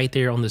surfaced right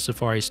there on the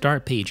Safari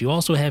start page. You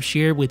also have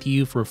Shared With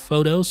You for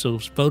photos, so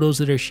photos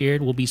that are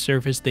shared will be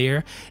surfaced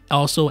there.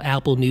 Also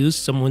Apple News,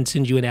 someone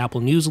sends you an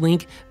Apple News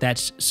link,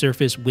 that's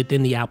surfaced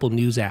within the Apple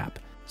News app.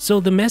 So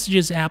the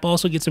Messages app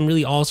also gets some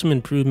really awesome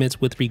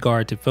improvements with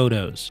regard to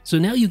photos. So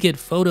now you get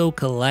photo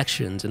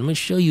collections, and I'm going to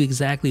show you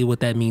exactly what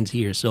that means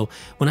here. So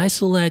when I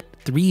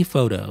select 3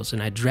 photos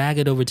and I drag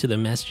it over to the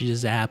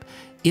Messages app,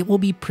 it will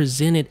be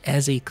presented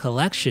as a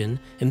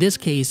collection, in this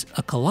case,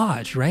 a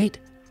collage, right?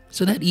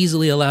 So that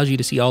easily allows you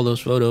to see all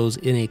those photos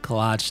in a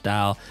collage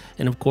style.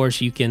 And of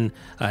course, you can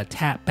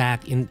tap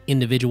back in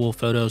individual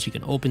photos. You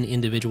can open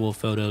individual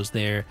photos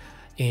there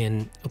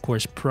and, of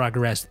course,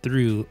 progress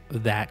through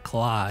that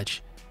collage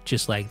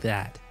just like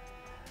that.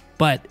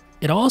 But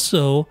it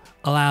also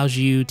allows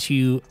you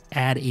to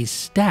add a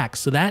stack.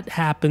 So that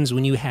happens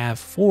when you have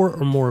 4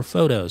 or more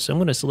photos. So I'm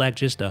going to select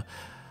just a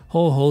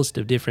whole host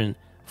of different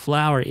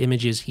flower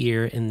images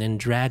here and then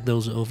drag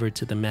those over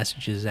to the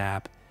Messages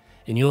app.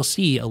 And you'll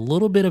see a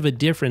little bit of a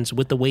difference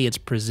with the way it's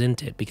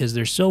presented, because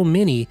there's so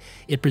many,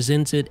 it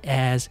presents it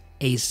as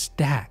a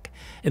stack.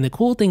 And the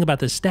cool thing about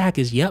the stack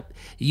is, yep,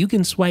 you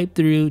can swipe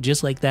through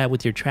just like that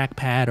with your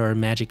trackpad or a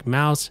magic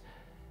mouse.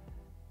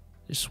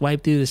 Just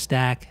swipe through the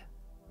stack,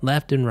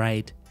 left and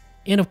right.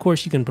 And of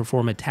course, you can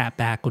perform a tap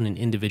back on an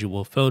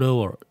individual photo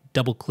or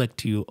double click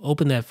to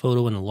open that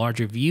photo in a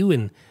larger view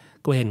and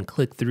go ahead and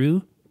click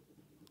through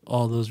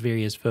all those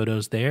various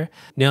photos there.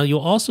 Now, you'll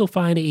also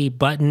find a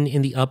button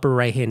in the upper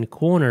right-hand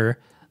corner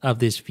of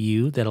this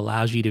view that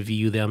allows you to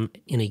view them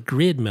in a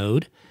grid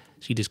mode.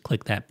 So you just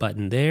click that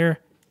button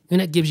there, and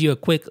that gives you a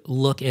quick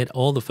look at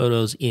all the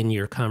photos in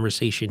your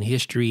conversation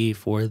history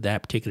for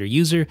that particular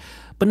user.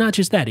 But not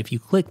just that, if you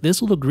click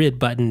this little grid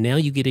button, now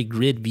you get a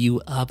grid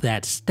view of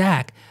that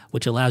stack,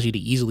 which allows you to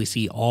easily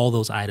see all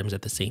those items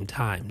at the same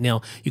time.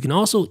 Now, you can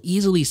also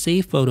easily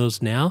save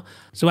photos now.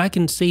 So I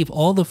can save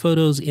all the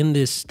photos in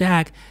this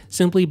stack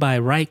simply by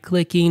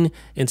right-clicking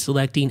and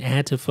selecting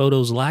Add to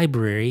Photos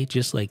Library,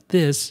 just like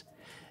this.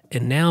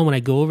 And now when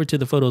I go over to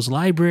the Photos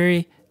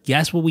Library,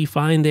 guess what we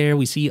find there?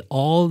 We see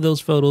all of those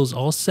photos,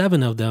 all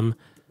 7 of them,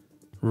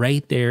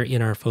 right there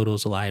in our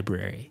Photos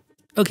Library.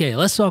 Okay,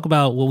 let's talk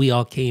about what we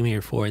all came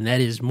here for, and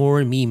that is more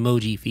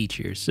Memoji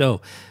features.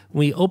 So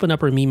when we open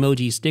up our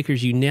Memoji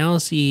stickers, you now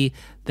see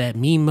that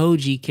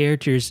Memoji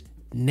characters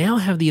now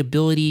have the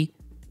ability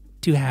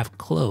to have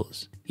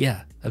clothes.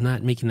 Yeah, I'm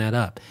not making that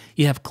up.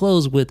 You have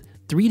clothes with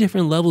 3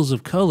 different levels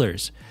of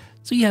colors.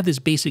 So you have this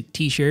basic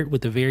t-shirt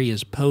with the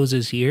various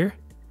poses here.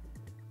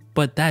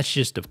 But that's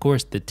just, of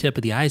course, the tip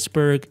of the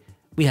iceberg.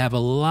 We have a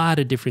lot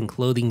of different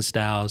clothing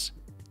styles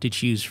to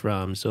choose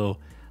from. So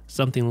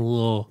something a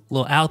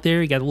little out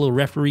there. You got a little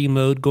referee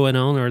mode going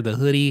on, or the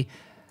hoodie.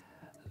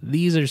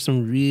 These are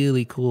some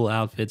really cool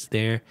outfits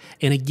there.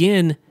 And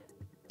again,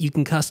 you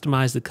can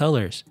customize the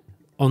colors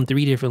on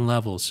 3 different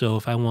levels. So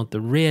if I want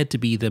the red to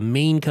be the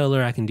main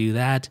color, I can do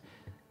that.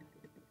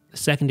 The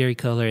secondary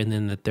color, and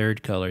then the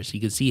third color. So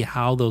you can see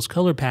how those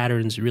color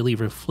patterns really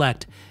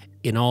reflect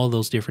in all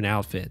those different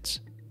outfits.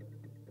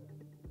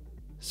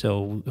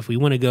 So if we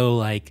want to go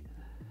like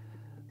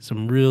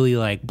some really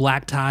like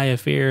black tie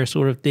affair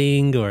sort of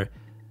thing, or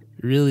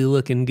really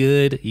looking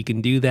good, you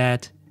can do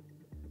that.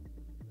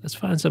 Let's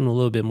find something a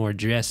little bit more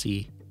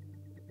dressy.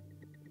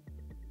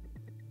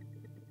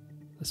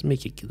 Let's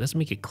make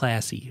it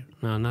classy.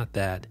 No, not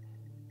that.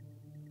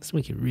 Let's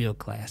make it real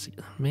classy.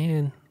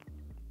 Man.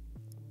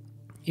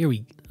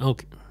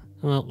 Okay.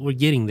 Well, we're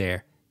getting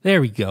there.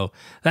 There we go.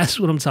 That's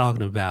what I'm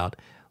talking about.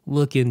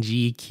 Looking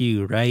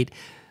GQ, right?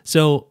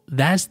 So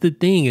that's the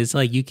thing, is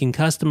like you can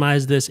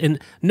customize this,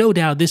 and no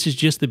doubt this is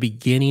just the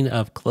beginning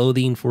of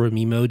clothing for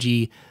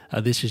Memoji.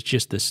 This is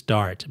just the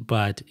start,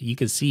 but you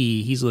can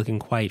see he's looking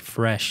quite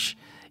fresh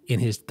in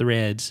his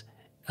threads.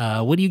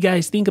 What do you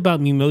guys think about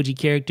Memoji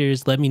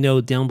characters? Let me know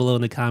down below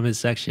in the comments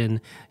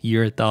section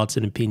your thoughts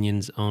and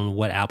opinions on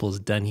what Apple's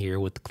done here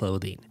with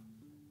clothing.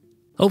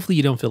 Hopefully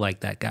you don't feel like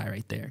that guy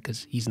right there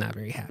because he's not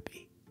very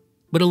happy.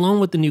 But along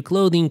with the new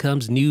clothing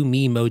comes new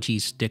Memoji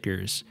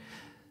stickers.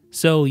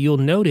 So you'll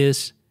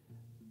notice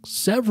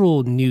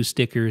several new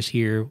stickers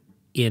here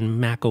in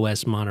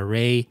macOS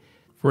Monterey.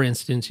 For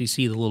instance, you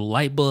see the little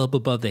light bulb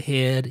above the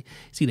head, you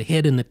see the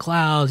head in the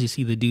clouds, you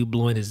see the dude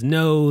blowing his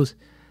nose.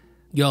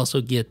 You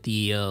also get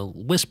the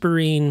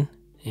whispering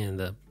and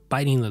the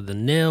biting of the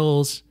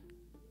nails.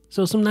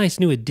 So some nice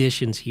new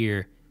additions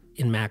here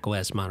in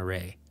macOS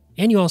Monterey.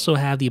 And you also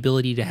have the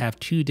ability to have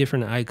 2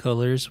 different eye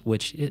colors,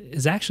 which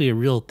is actually a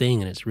real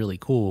thing and it's really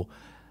cool.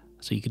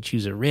 So you could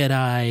choose a red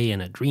eye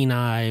and a green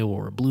eye,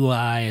 or a blue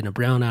eye and a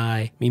brown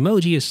eye.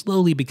 Memoji is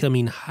slowly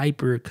becoming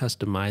hyper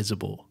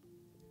customizable.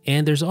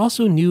 And there's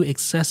also new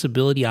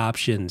accessibility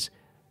options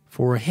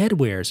for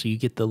headwear. So you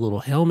get the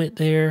little helmet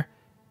there,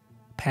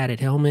 padded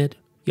helmet.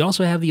 You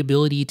also have the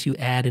ability to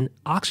add an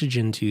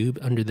oxygen tube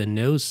under the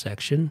nose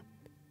section.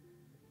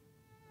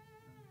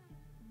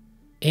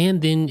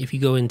 And then if you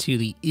go into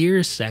the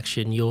ear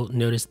section, you'll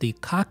notice the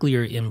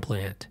cochlear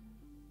implant.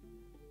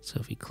 So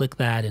if you click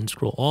that and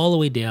scroll all the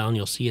way down,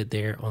 you'll see it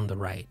there on the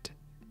right.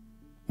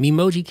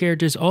 Memoji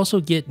characters also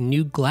get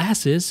new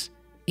glasses,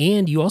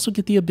 and you also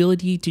get the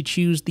ability to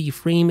choose the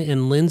frame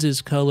and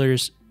lenses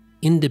colors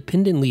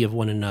independently of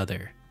one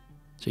another.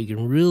 So you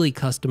can really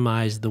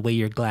customize the way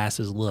your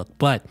glasses look.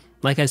 But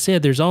like I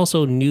said, there's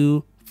also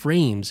new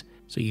frames.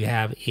 So you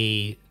have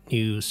a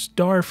new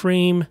star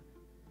frame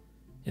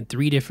in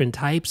 3 different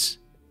types.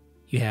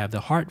 You have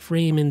the heart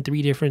frame in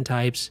 3 different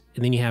types.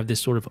 And then you have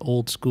this sort of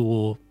old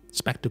school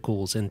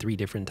spectacles in 3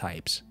 different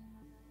types.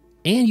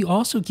 And you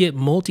also get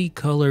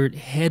multicolored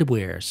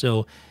headwear.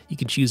 So you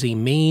can choose a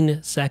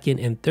main, second,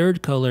 and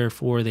third color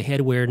for the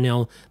headwear.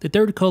 Now, the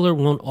third color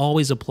won't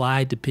always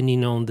apply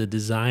depending on the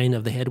design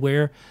of the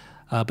headwear,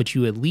 but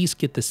you at least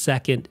get the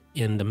second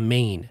and the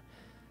main.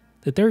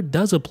 The third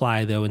does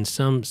apply though in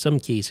some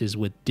cases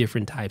with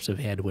different types of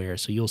headwear.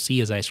 So you'll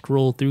see as I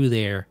scroll through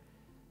there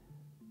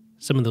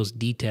some of those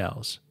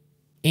details.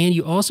 And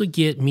you also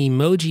get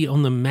Memoji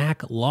on the Mac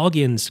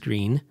login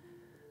screen.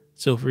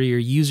 So for your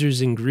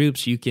users and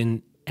groups, you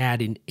can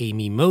add a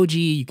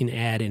Memoji, you can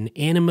add an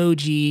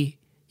Animoji,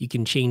 you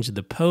can change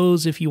the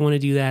pose if you want to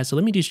do that. So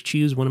let me just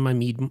choose one of my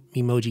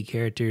Memoji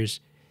characters.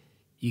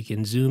 You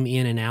can zoom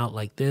in and out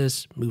like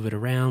this, move it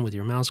around with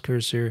your mouse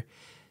cursor,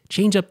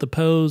 change up the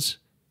pose.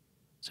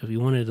 So if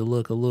you wanted to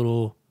look a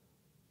little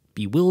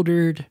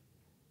bewildered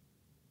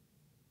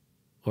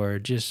or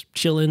just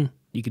chilling,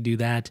 you could do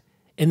that.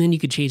 And then you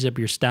could change up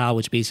your style,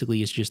 which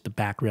basically is just the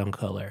background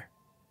color.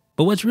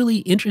 But what's really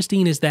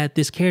interesting is that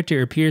this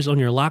character appears on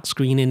your lock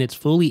screen and it's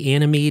fully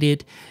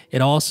animated.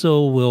 It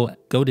also will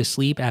go to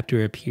sleep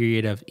after a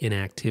period of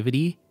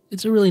inactivity.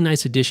 It's a really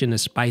nice addition to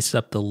spice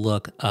up the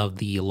look of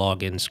the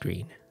login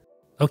screen.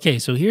 Okay,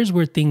 so here's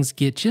where things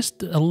get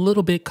just a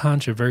little bit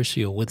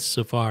controversial with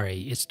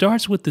Safari. It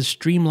starts with the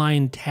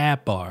streamlined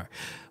tab bar,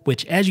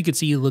 which as you can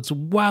see looks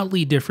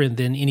wildly different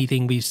than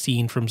anything we've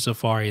seen from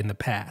Safari in the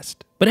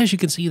past. But as you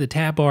can see, the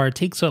tab bar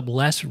takes up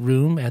less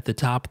room at the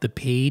top of the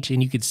page,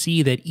 and you can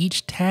see that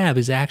each tab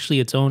is actually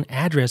its own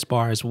address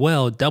bar as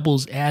well. It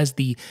doubles as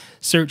the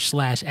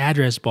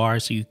search/address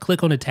bar. So you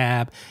click on a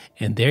tab,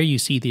 and there you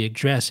see the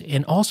address.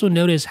 And also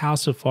notice how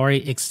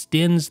Safari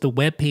extends the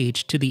web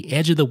page to the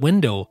edge of the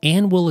window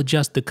and will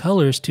adjust the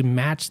colors to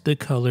match the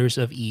colors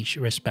of each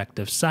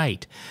respective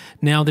site.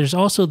 Now, there's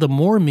also the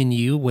More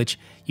menu, which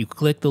you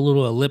click the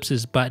little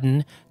ellipsis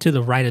button to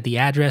the right of the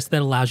address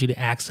that allows you to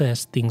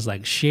access things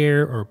like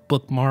share or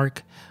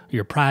bookmark,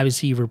 your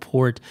privacy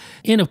report.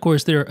 And of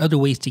course, there are other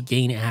ways to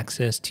gain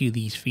access to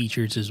these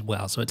features as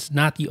well. So it's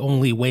not the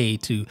only way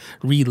to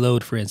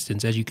reload, for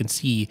instance. As you can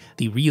see,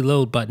 the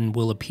reload button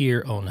will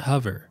appear on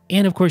hover.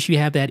 And of course, you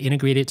have that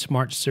integrated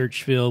smart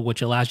search field,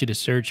 which allows you to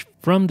search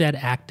from that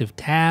active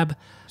tab.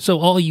 So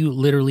all you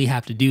literally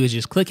have to do is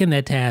just click in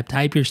that tab,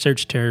 type your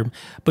search term,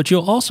 but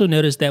you'll also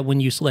notice that when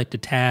you select a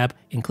tab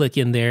and click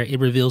in there, it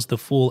reveals the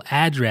full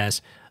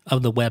address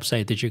of the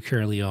website that you're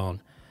currently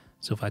on.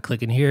 So if I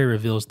click in here, it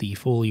reveals the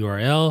full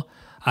URL.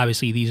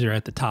 Obviously, these are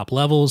at the top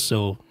levels,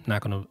 so I'm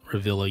not going to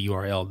reveal a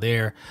URL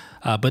there.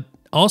 But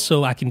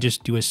also, I can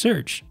just do a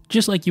search,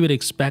 just like you would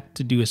expect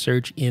to do a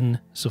search in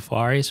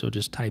Safari. So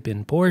just type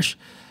in Porsche,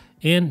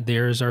 and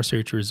there's our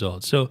search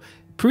results. So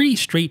pretty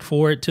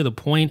straightforward to the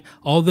point,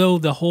 although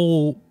the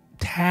whole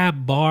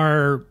tab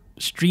bar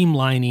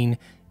streamlining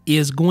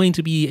is going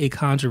to be a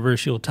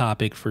controversial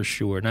topic for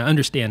sure, and I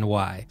understand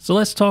why. So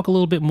let's talk a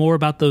little bit more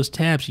about those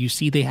tabs. You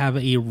see they have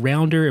a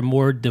rounder and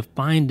more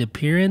defined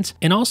appearance,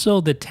 and also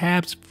the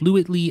tabs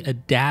fluidly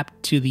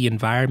adapt to the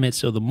environment.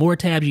 So the more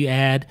tabs you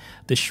add,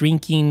 the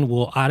shrinking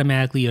will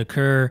automatically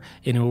occur,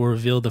 and it will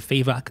reveal the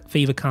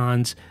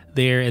favicons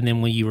there, and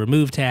then when you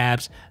remove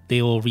tabs,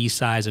 they will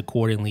resize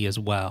accordingly as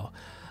well.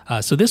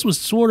 So this was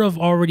sort of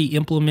already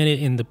implemented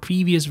in the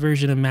previous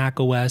version of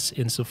macOS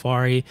in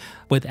Safari,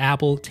 with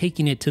Apple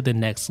taking it to the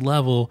next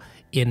level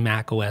in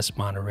macOS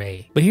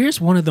Monterey. But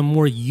here's one of the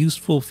more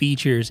useful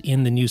features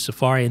in the new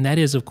Safari, and that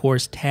is, of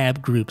course,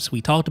 tab groups.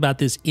 We talked about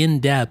this in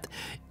depth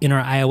in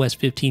our iOS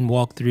 15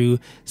 walkthrough.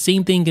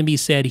 Same thing can be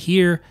said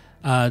here.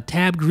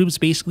 Tab groups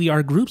basically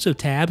are groups of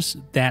tabs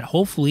that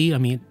hopefully, I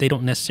mean, they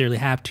don't necessarily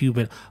have to,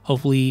 but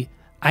hopefully,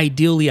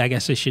 ideally, I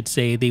guess I should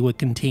say, they would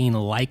contain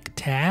like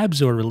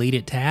tabs or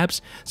related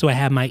tabs. So I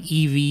have my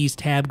EVs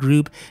tab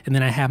group, and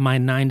then I have my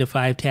 9 to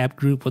 5 tab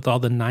group with all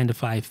the 9 to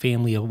 5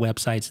 family of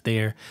websites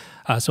there.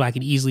 So I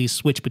can easily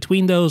switch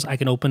between those. I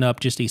can open up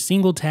just a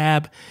single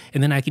tab,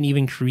 and then I can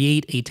even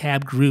create a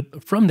tab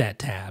group from that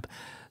tab.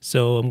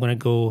 So I'm going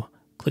to go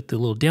click the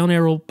little down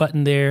arrow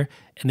button there,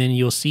 and then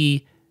you'll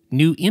see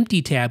new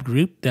empty tab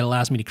group that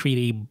allows me to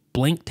create a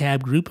blank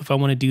tab group if I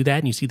want to do that.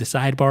 And you see the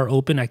sidebar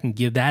open, I can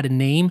give that a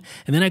name,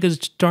 and then I can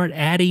start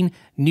adding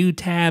new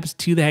tabs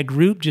to that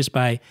group just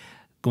by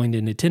going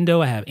to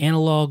Nintendo. I have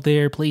analog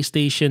there,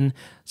 PlayStation.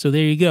 So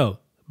there you go.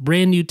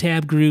 Brand new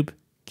tab group,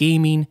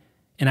 gaming,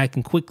 and I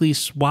can quickly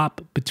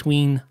swap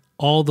between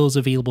all those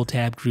available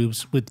tab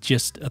groups with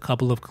just a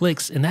couple of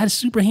clicks. And that is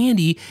super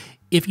handy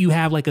if you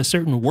have like a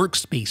certain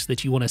workspace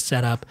that you want to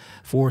set up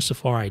for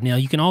Safari. Now,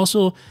 you can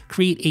also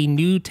create a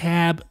new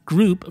tab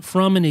group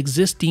from an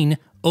existing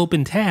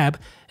open tab,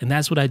 and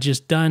that's what I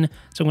just done.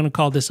 So I'm going to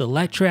call this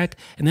Electrek,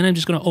 and then I'm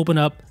just going to open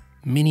up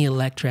mini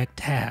Electrek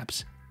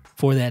tabs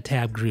for that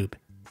tab group.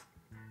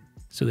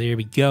 So there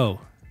we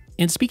go.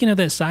 And speaking of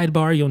that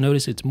sidebar, you'll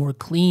notice it's more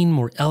clean,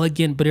 more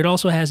elegant, but it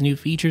also has new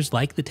features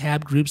like the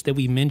tab groups that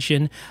we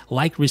mentioned,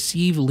 like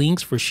receive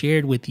links for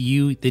shared with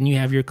you. Then you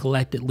have your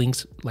collected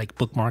links like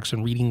bookmarks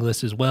and reading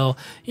lists as well.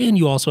 And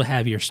you also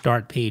have your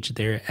start page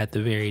there at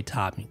the very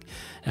top.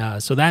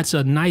 So that's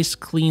a nice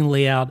clean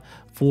layout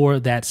for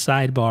that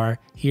sidebar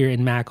here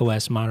in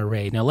macOS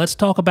Monterey. Now let's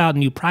talk about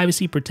new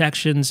privacy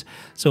protections.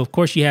 So of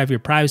course you have your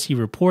privacy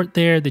report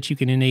there that you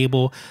can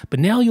enable, but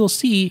now you'll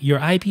see your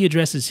IP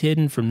address is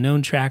hidden from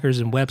known trackers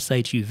and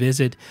websites you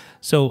visit.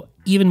 So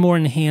even more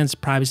enhanced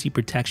privacy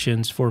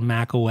protections for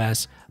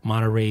macOS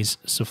Monterey's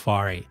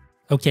Safari.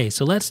 Okay,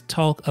 so let's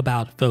talk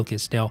about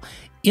focus. Now,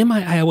 in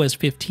my iOS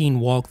 15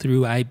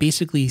 walkthrough, I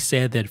basically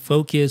said that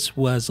focus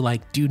was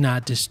like do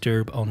not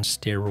disturb on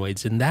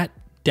steroids, and that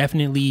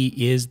definitely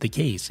is the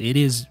case. It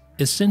is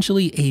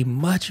essentially a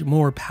much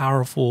more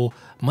powerful,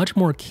 much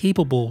more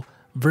capable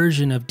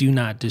version of do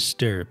not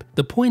disturb.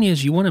 The point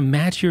is you want to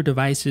match your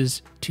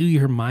devices to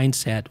your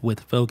mindset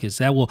with focus.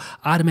 That will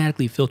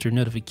automatically filter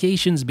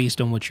notifications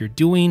based on what you're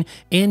doing,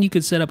 and you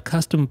could set up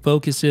custom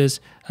focuses.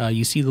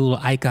 You see the little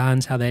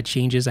icons, how that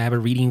changes. I have a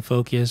reading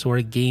focus or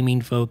a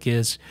gaming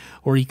focus,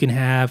 or you can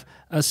have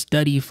a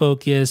study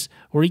focus,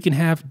 or you can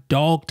have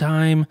dog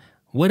time.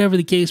 Whatever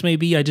the case may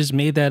be, I just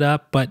made that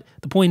up, but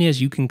the point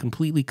is you can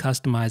completely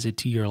customize it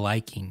to your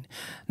liking.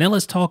 Now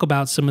let's talk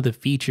about some of the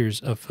features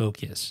of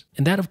focus.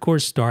 And that of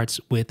course starts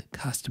with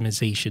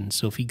customization.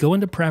 So if you go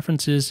into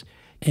preferences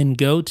and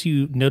go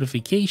to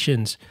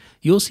notifications,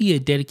 you'll see a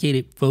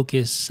dedicated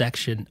focus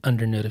section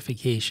under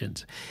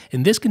notifications.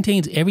 And this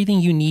contains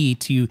everything you need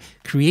to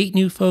create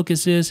new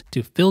focuses,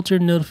 to filter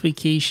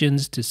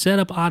notifications, to set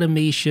up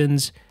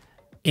automations,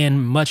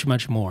 and much,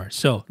 much more.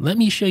 So let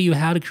me show you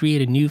how to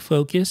create a new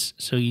focus.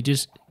 So you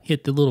just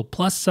hit the little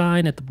plus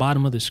sign at the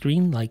bottom of the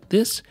screen like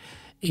this,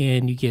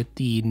 and you get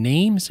the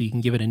name. So you can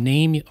give it a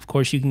name. Of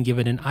course, you can give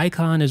it an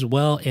icon as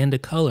well and a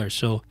color.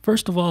 So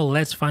first of all,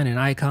 let's find an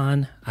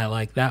icon. I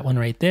like that one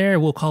right there.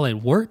 We'll call it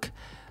work.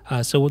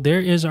 So there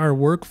is our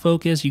work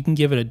focus. You can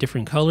give it a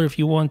different color if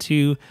you want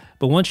to,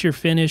 but once you're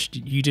finished,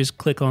 you just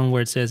click on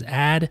where it says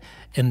add,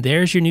 and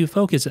there's your new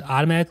focus. It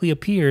automatically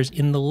appears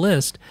in the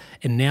list,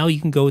 and now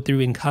you can go through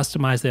and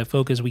customize that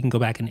focus. We can go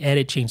back and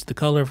edit, change the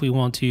color if we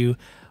want to.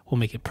 We'll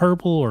make it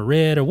purple or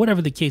red or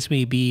whatever the case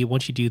may be.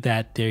 Once you do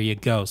that, there you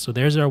go. So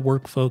there's our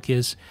work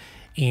focus.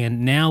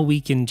 And now we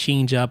can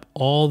change up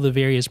all the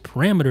various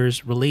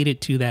parameters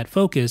related to that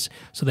focus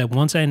so that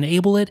once I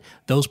enable it,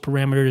 those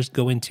parameters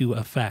go into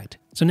effect.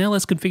 So now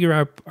let's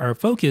configure our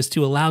focus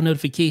to allow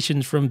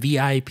notifications from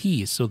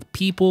VIPs. So the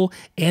people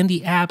and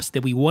the apps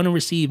that we want to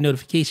receive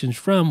notifications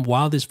from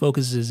while this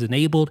focus is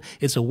enabled.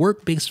 It's a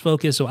work-based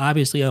focus, so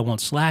obviously I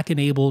want Slack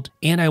enabled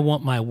and I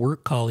want my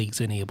work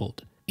colleagues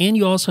enabled. And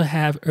you also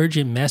have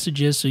urgent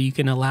messages, so you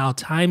can allow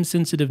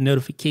time-sensitive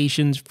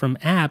notifications from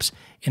apps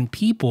and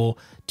people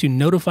to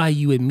notify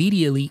you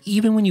immediately,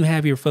 even when you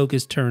have your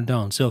focus turned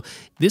on. So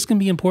this can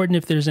be important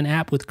if there's an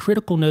app with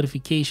critical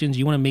notifications.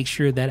 You want to make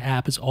sure that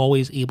app is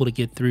always able to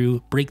get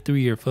through, break through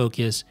your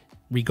focus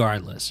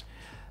regardless.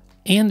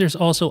 And there's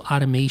also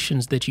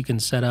automations that you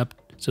can set up.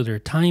 So there are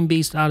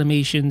time-based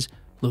automations,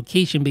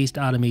 location-based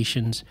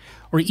automations,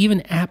 or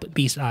even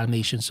app-based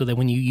automations, so that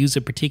when you use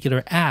a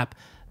particular app,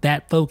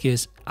 that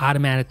focus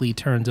automatically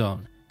turns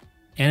on,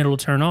 and it'll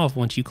turn off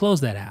once you close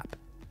that app.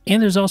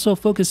 And there's also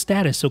focus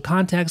status. So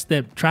contacts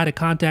that try to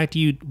contact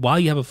you while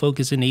you have a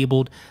focus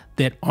enabled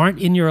that aren't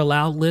in your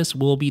allowed list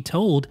will be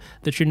told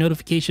that your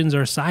notifications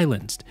are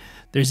silenced.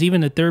 There's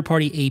even a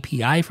third-party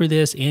API for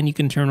this, and you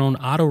can turn on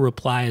auto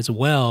reply as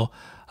well.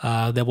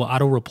 That will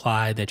auto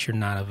reply that you're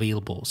not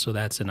available. So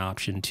that's an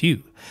option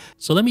too.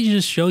 So let me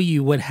just show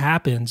you what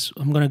happens.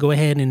 I'm going to go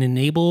ahead and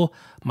enable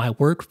my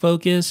work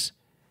focus,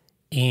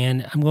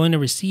 and I'm going to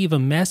receive a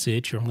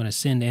message, or I'm going to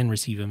send and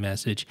receive a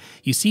message.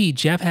 You see,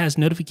 Jeff has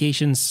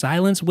notifications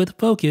silenced with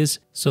focus,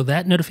 so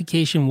that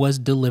notification was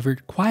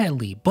delivered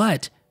quietly,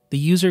 but the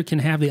user can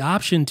have the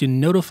option to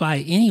notify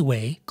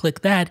anyway.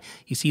 Click that,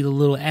 you see the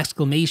little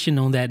exclamation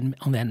on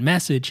that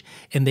message,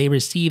 and they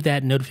receive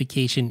that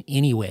notification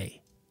anyway.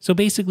 So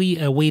basically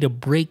a way to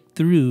break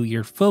through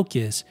your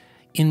focus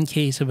in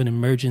case of an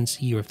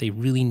emergency or if they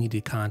really need to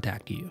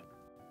contact you.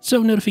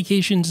 So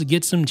notifications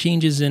get some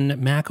changes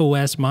in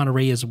macOS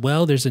Monterey as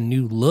well. There's a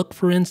new look,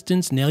 for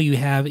instance. Now you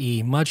have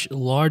a much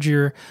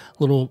larger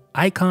little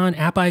icon,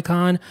 app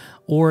icon,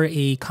 or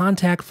a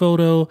contact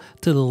photo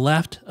to the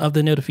left of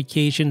the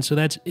notification. So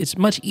it's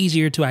much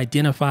easier to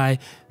identify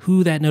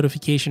who that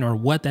notification or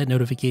what that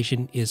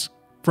notification is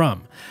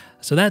from.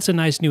 So that's a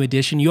nice new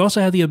addition. You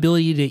also have the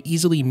ability to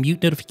easily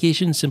mute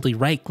notifications. Simply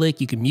right click,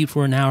 you can mute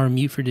for an hour,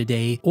 mute for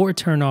today, or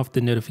turn off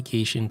the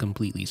notification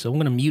completely. So I'm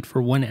gonna mute for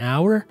 1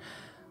 hour.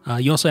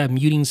 You also have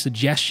muting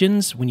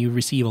suggestions when you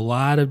receive a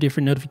lot of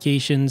different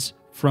notifications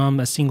from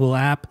a single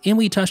app. And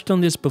we touched on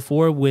this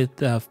before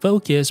with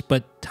focus,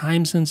 but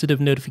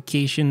time-sensitive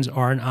notifications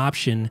are an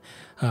option.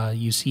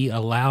 You see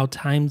allow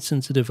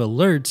time-sensitive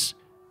alerts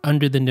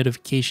under the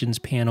notifications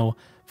panel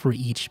for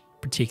each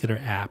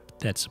particular app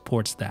that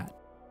supports that.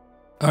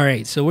 All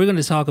right, so we're going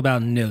to talk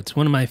about Notes,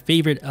 one of my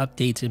favorite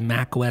updates in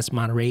macOS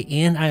Monterey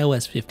and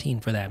iOS 15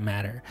 for that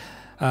matter.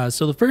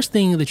 So the first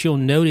thing that you'll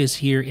notice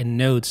here in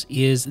Notes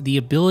is the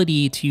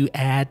ability to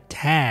add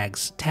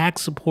tags. Tag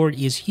support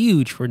is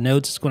huge for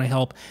Notes. It's going to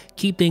help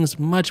keep things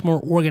much more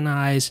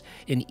organized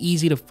and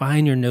easy to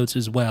find your notes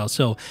as well.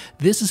 So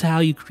this is how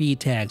you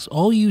create tags.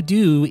 All you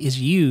do is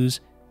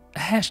use a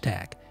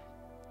hashtag,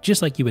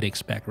 just like you would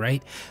expect,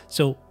 right?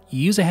 So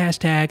you use a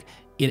hashtag.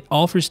 It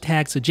offers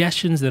tag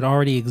suggestions that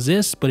already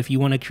exist, but if you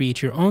want to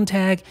create your own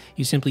tag,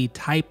 you simply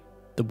type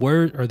the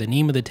word or the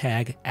name of the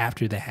tag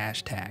after the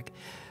hashtag.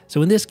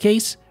 So in this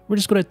case, we're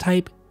just going to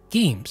type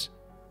games,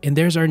 and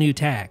there's our new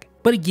tag.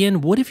 But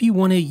again, what if you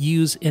want to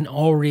use an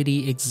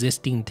already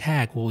existing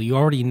tag? Well, you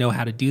already know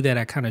how to do that.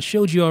 I kind of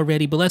showed you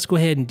already, but let's go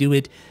ahead and do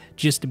it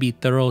just to be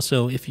thorough.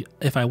 So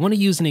if I want to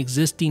use an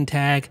existing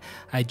tag,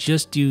 I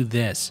just do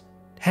this.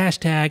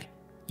 Hashtag,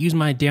 use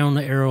my down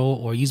arrow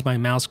or use my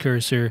mouse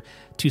cursor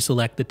to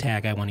select the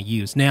tag I want to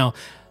use. Now,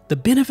 the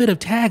benefit of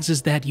tags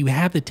is that you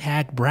have the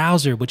tag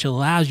browser, which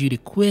allows you to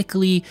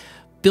quickly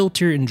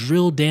filter and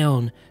drill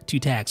down to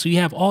tags. So you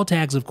have all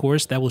tags, of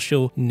course, that will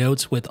show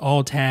notes with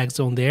all tags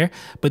on there,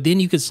 but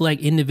then you can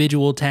select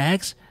individual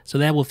tags. So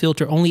that will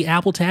filter only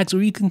Apple tags,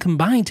 or you can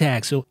combine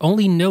tags. So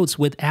only notes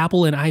with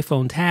Apple and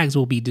iPhone tags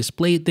will be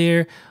displayed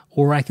there,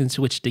 or I can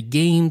switch to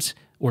games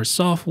or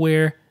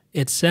software,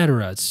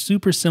 etc. It's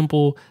super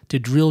simple to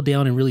drill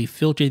down and really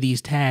filter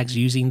these tags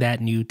using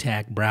that new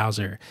tag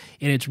browser.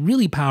 And it's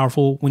really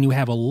powerful when you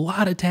have a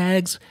lot of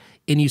tags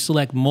and you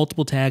select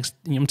multiple tags.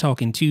 I'm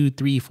talking 2,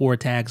 3, 4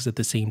 tags at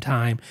the same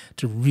time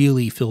to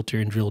really filter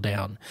and drill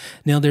down.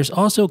 Now there's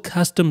also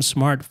custom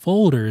smart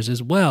folders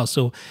as well.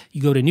 So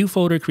you go to new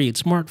folder, create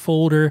smart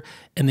folder,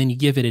 and then you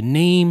give it a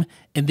name,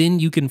 and then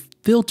you can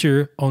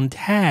filter on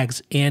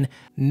tags, and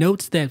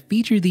notes that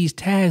feature these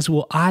tags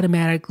will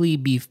automatically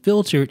be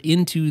filtered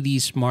into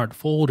these smart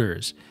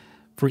folders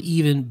for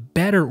even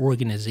better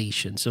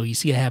organization. So you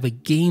see I have a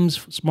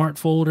games smart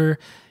folder,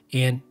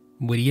 and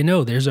what do you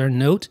know? There's our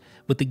note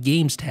with the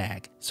games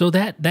tag. So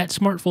that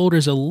smart folder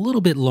is a little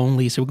bit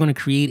lonely, so we're going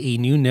to create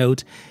a new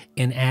note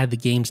and add the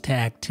games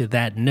tag to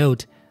that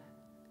note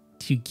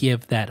to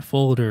give that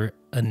folder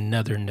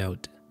another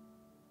note.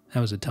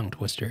 That was a tongue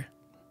twister.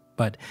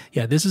 But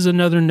yeah, this is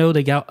another note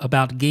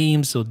about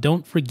games, so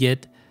don't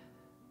forget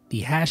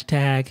the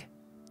hashtag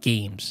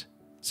games.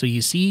 So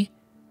you see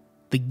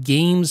the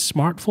games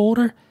smart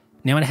folder,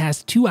 now it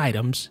has 2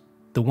 items,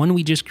 the one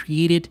we just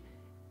created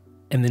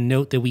and the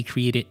note that we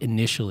created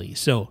initially.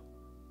 So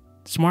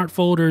smart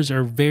folders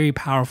are very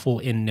powerful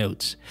in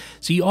Notes.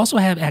 So you also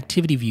have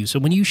activity view. So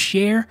when you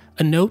share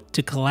a note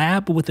to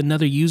collab with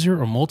another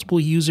user or multiple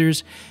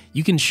users,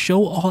 you can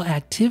show all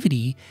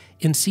activity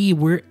and see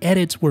where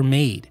edits were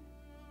made.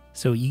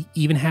 So you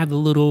even have the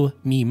little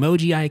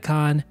Memoji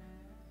icon,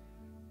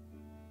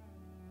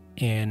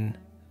 and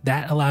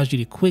that allows you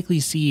to quickly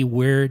see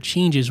where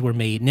changes were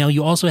made. Now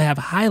you also have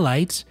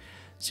highlights,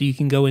 so you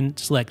can go and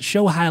select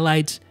show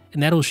highlights,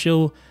 and that'll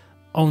show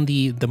on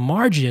the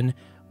margin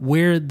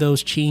where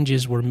those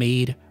changes were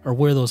made or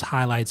where those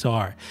highlights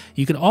are.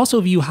 You can also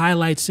view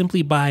highlights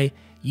simply by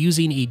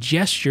using a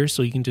gesture,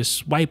 so you can just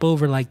swipe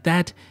over like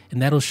that,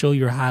 and that'll show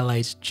your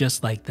highlights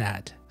just like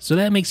that. So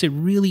that makes it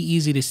really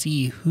easy to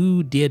see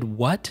who did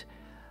what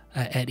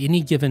at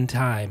any given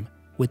time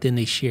within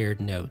a shared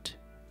note.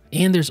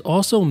 And there's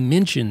also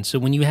mention. So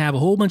when you have a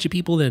whole bunch of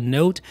people in a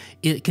note,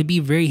 it could be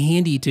very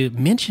handy to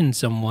mention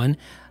someone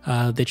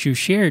that you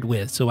shared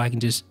with. So I can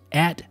just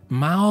 @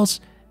 Miles,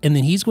 and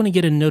then he's going to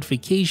get a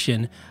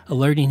notification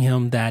alerting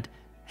him that,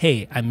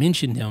 hey, I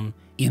mentioned him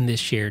in this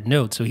shared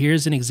note. So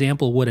here's an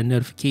example of what a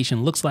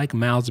notification looks like.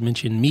 Miles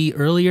mentioned me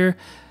earlier.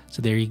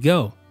 So there you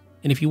go.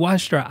 And if you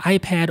watched our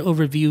iPad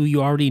overview,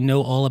 you already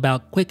know all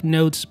about quick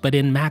notes, but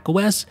in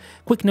macOS,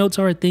 quick notes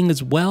are a thing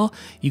as well.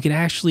 You can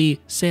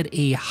actually set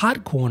a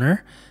hot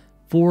corner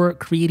for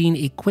creating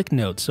a quick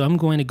note. So I'm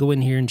going to go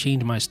in here and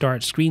change my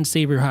start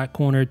screensaver hot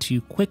corner to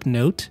quick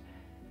note.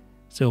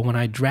 So when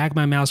I drag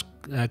my mouse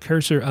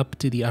cursor up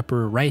to the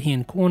upper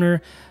right-hand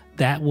corner,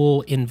 that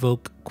will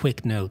invoke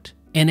quick note.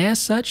 And as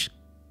such,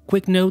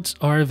 quick notes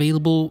are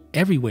available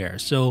everywhere.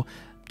 So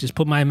just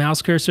put my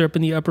mouse cursor up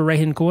in the upper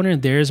right-hand corner,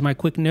 and there's my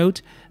quick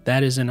note.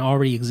 That is an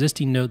already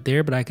existing note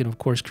there, but I can, of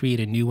course, create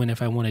a new one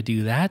if I want to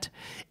do that.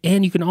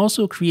 And you can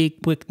also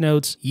create quick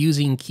notes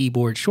using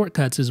keyboard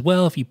shortcuts as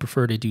well if you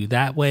prefer to do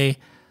that way.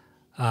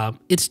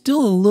 It's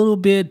still a little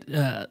bit,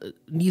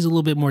 needs a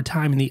little bit more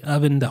time in the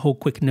oven, the whole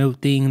quick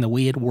note thing, the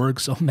way it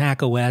works on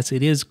macOS.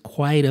 It is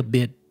quite a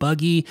bit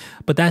buggy,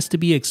 but that's to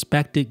be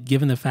expected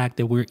given the fact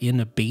that we're in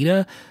a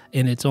beta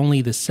and it's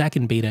only the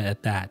second beta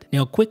at that.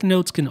 Now, quick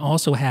notes can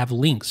also have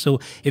links. So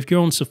if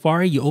you're on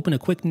Safari, you open a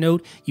quick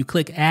note, you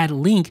click add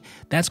link,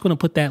 that's going to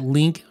put that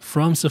link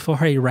from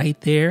Safari right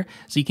there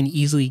so you can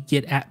easily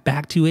get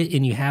back to it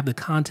and you have the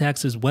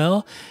context as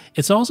well.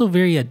 It's also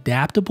very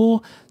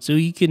adaptable, so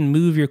you can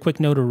move your quick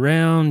note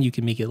around, you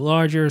can make it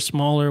larger,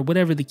 smaller,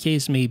 whatever the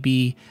case may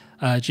be.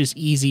 Just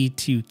easy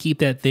to keep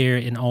that there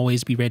and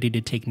always be ready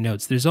to take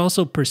notes. There's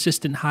also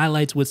persistent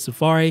highlights with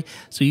Safari,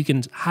 so you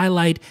can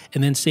highlight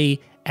and then say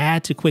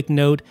add to quick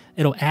note.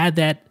 It'll add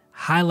that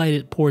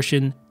highlighted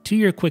portion to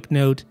your quick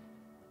note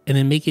and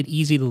then make it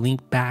easy to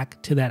link back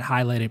to that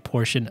highlighted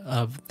portion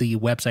of the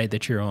website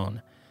that you're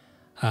on.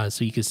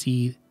 So you can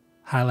see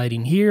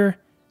highlighting here,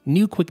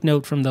 new quick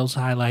note from those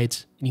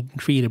highlights, and you can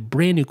create a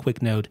brand new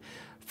quick note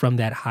from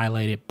that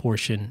highlighted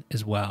portion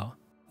as well.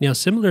 Now,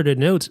 similar to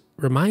notes,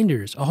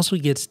 reminders also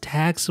gets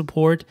tag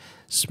support,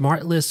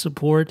 smart list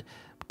support,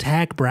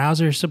 tag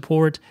browser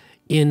support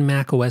in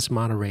macOS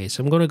Monterey.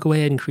 So I'm going to go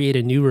ahead and create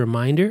a new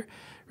reminder,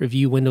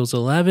 review Windows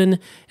 11,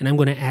 and I'm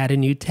going to add a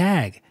new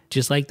tag,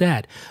 just like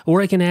that.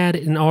 Or I can add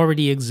an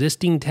already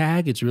existing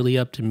tag. It's really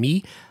up to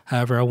me.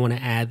 However, I want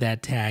to add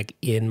that tag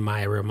in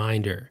my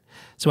reminder.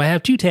 So I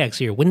have two tags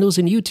here, Windows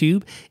and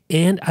YouTube,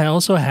 and I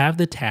also have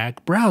the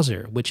tag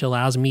browser, which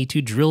allows me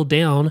to drill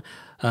down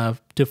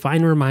to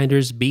find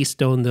reminders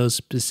based on those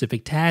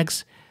specific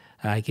tags.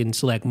 I can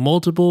select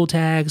multiple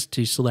tags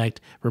to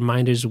select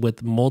reminders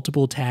with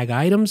multiple tag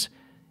items.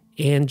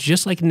 And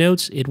just like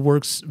notes, it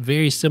works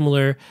very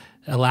similar,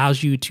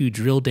 allows you to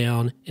drill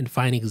down and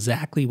find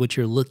exactly what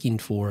you're looking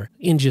for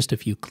in just a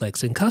few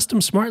clicks. And custom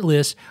smart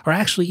lists are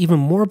actually even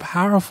more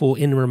powerful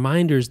in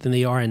reminders than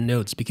they are in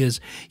notes,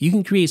 because you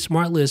can create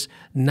smart lists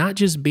not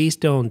just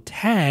based on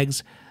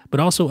tags, but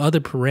also other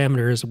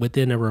parameters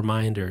within a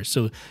reminder.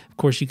 So, of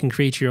course, you can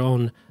create your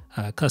own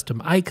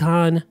custom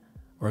icon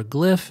or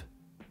glyph,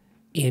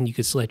 and you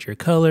can select your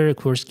color, of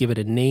course, give it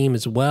a name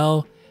as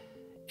well.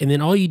 And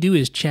then all you do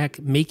is check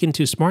Make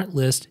into Smart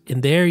List,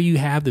 and there you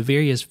have the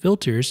various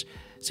filters.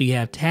 So you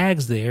have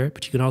tags there,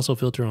 but you can also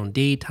filter on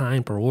date,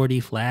 time, priority,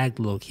 flagged,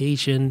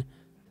 location.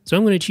 So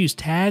I'm going to choose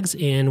tags,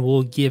 and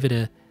we'll give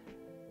it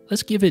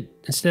let's give it,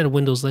 instead of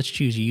Windows, let's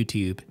choose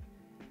YouTube.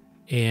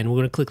 And we're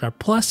going to click our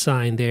plus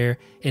sign there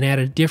and add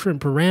a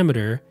different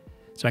parameter.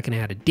 So I can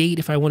add a date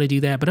if I want to do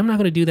that, but I'm not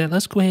going to do that.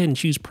 Let's go ahead and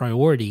choose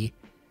priority,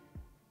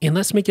 and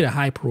let's make it a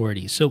high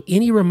priority. So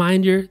any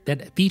reminder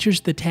that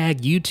features the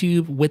tag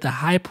YouTube with a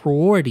high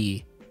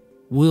priority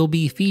will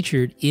be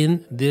featured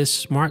in this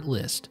smart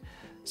list.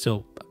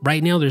 So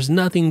right now there's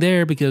nothing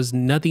there because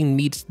nothing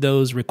meets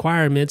those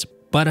requirements,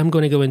 but I'm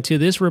going to go into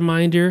this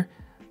reminder,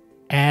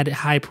 add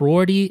high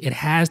priority. It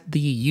has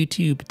the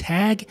YouTube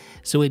tag,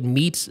 so it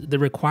meets the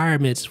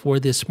requirements for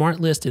this smart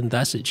list, and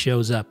thus it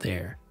shows up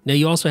there. Now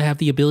you also have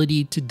the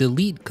ability to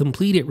delete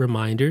completed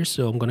reminders.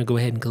 So I'm going to go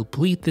ahead and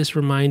complete this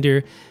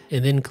reminder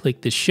and then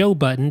click the show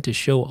button to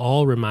show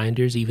all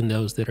reminders, even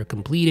those that are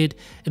completed,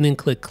 and then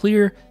click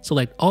clear,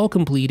 select all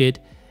completed,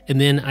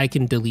 and then I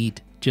can delete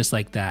just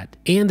like that.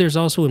 And there's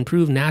also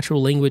improved natural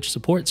language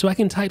support. So I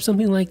can type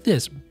something like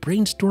this: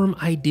 brainstorm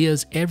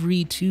ideas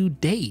every 2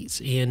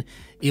 days, and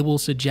it will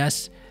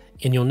suggest,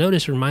 and you'll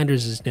notice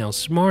reminders is now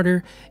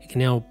smarter. It can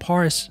now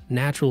parse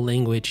natural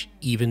language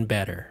even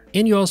better.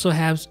 And you also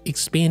have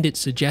expanded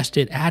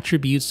suggested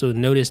attributes. So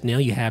notice now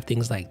you have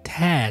things like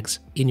tags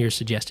in your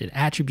suggested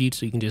attributes.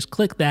 So you can just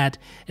click that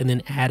and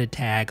then add a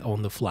tag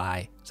on the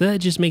fly. So that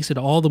just makes it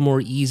all the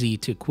more easy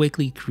to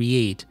quickly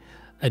create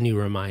a new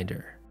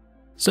reminder.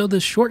 So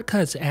the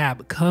Shortcuts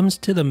app comes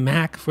to the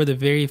Mac for the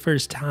very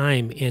first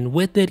time, and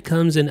with it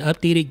comes an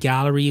updated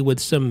gallery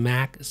with some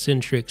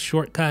Mac-centric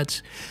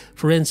shortcuts.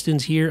 For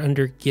instance, here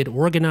under Get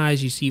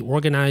Organized, you see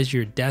organize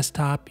your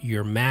desktop,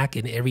 your Mac,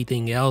 and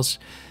everything else.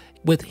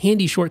 with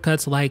handy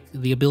shortcuts like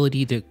the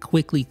ability to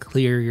quickly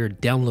clear your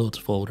downloads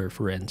folder,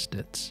 for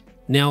instance.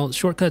 Now,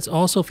 Shortcuts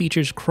also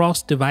features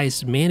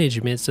cross-device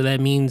management, so that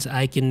means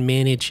I can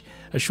manage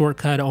a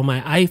shortcut on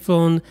my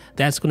iPhone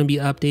that's going to be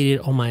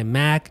updated on my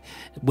Mac,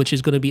 which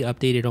is going to be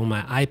updated on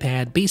my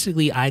iPad.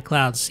 Basically,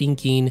 iCloud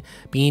syncing,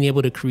 being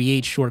able to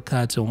create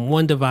shortcuts on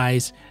one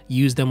device,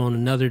 use them on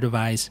another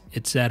device,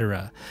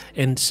 etc.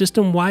 And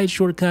system-wide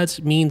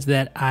shortcuts means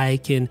that I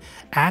can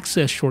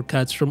access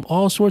shortcuts from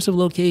all sorts of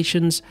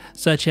locations,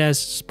 such as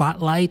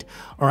Spotlight,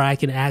 or I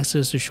can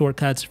access the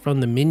shortcuts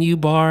from the menu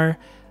bar.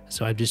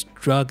 So I just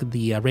drug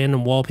the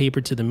random wallpaper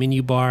to the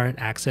menu bar and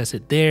access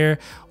it there,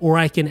 or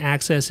I can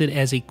access it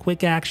as a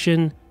quick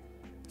action.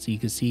 So you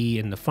can see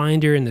in the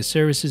Finder in the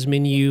Services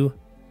menu.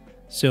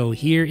 So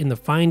here in the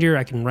Finder,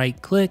 I can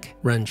right click,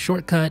 run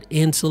shortcut,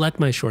 and select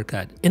my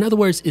shortcut. In other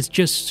words, it's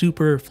just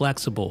super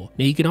flexible.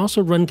 Now you can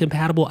also run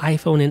compatible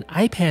iPhone and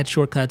iPad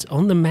shortcuts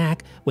on the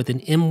Mac with an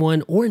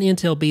M1 or an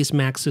Intel-based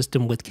Mac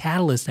system with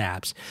Catalyst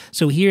apps.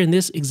 So here in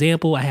this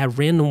example, I have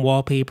random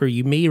wallpaper.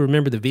 You may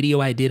remember the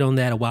video I did on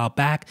that a while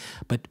back,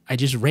 but I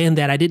just ran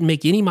that. I didn't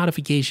make any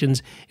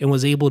modifications and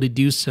was able to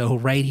do so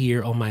right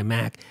here on my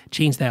Mac.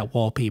 Change that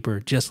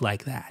wallpaper just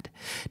like that.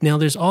 Now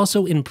there's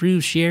also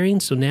improved sharing.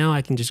 So now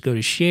I can just go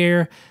to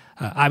Share.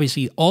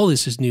 Obviously, all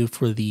this is new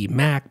for the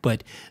Mac,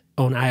 but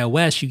on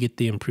iOS, you get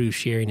the improved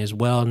sharing as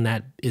well, and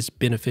that is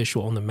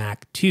beneficial on the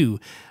Mac too,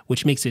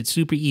 which makes it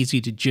super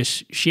easy to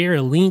just share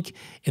a link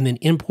and then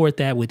import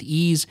that with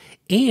ease.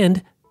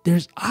 And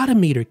there's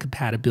Automator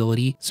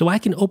compatibility, so I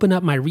can open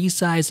up my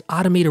resized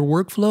Automator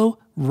workflow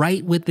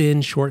right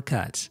within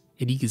Shortcuts.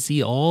 And you can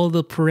see all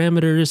the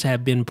parameters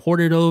have been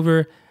ported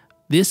over.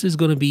 This is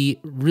going to be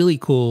really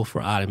cool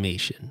for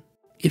automation.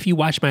 If you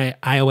watched my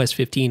iOS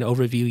 15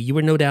 overview, you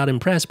were no doubt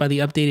impressed by the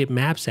updated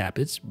Maps app.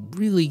 It's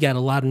really got a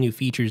lot of new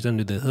features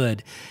under the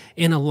hood,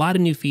 and a lot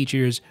of new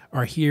features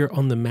are here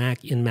on the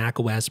Mac in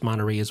macOS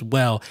Monterey as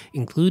well,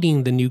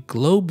 including the new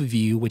Globe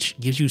view, which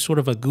gives you sort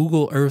of a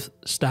Google Earth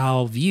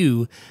style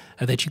view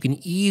that you can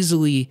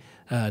easily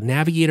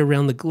navigate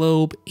around the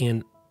globe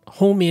and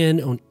home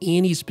in on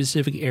any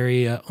specific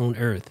area on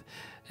Earth.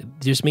 It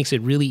just makes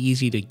it really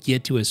easy to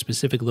get to a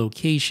specific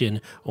location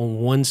on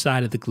one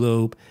side of the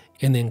globe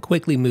and then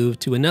quickly move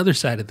to another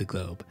side of the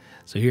globe.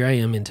 So here I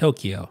am in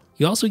Tokyo.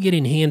 You also get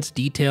enhanced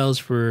details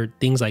for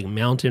things like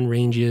mountain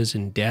ranges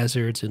and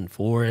deserts and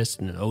forests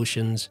and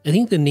oceans. I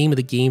think the name of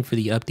the game for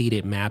the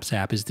updated Maps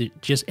app is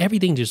that just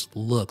everything just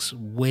looks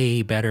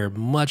way better.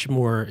 Much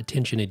more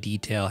attention to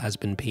detail has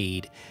been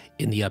paid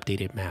in the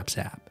updated Maps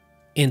app.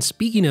 And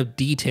speaking of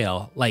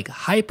detail, like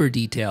hyper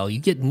detail, you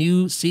get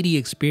new city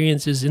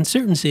experiences in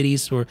certain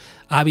cities, or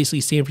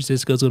obviously San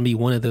Francisco is going to be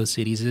one of those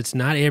cities. It's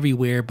not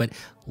everywhere, but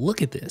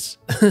look at this.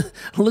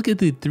 Look at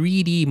the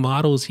 3D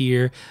models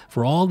here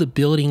for all the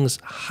buildings,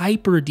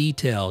 hyper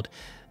detailed.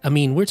 I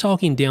mean, we're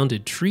talking down to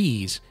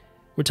trees.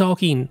 We're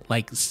talking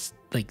like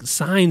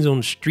signs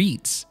on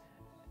streets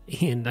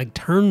and like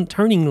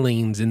turning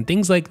lanes and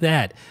things like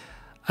that.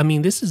 I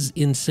mean, this is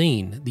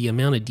insane, the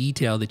amount of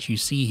detail that you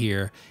see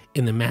here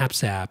in the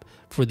Maps app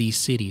for these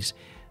cities.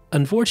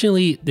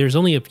 Unfortunately, there's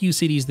only a few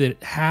cities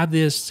that have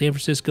this, San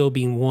Francisco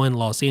being one,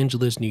 Los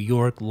Angeles, New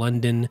York,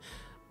 London,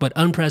 but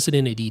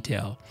unprecedented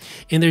detail.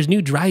 And there's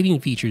new driving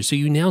features, so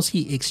you now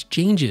see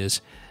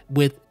exchanges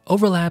with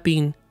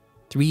overlapping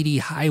 3D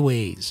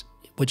highways,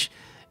 which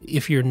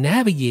if you're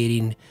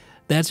navigating,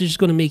 that's just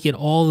going to make it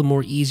all the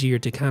more easier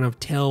to kind of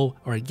tell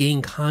or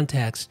gain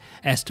context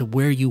as to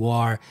where you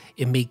are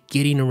and make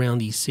getting around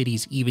these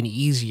cities even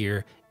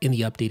easier in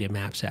the updated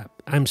Maps app.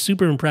 I'm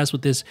super impressed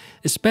with this,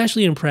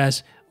 especially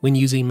impressed when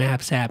using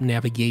Maps app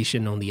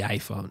navigation on the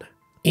iPhone.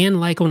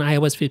 And like on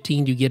iOS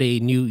 15, you get a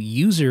new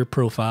user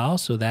profile,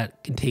 so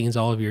that contains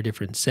all of your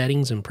different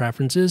settings and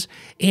preferences,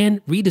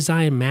 and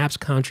redesigned Maps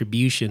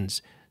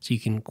contributions, so you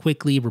can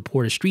quickly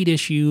report a street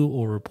issue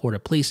or report a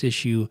place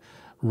issue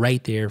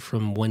right there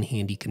from one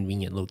handy,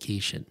 convenient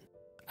location.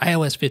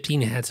 iOS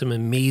 15 had some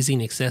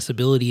amazing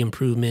accessibility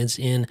improvements,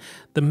 and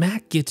the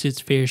Mac gets its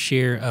fair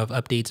share of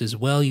updates as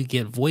well. You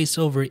get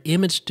voiceover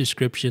image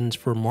descriptions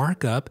for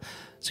markup.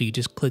 So you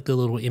just click the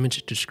little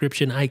image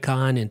description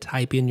icon and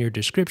type in your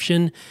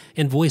description,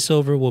 and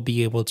VoiceOver will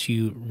be able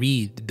to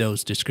read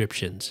those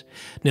descriptions.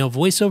 Now,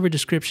 VoiceOver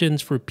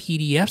descriptions for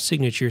PDF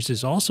signatures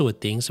is also a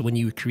thing. So when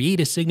you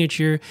create a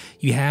signature,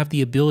 you have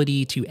the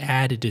ability to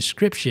add a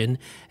description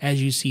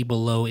as you see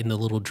below in the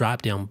little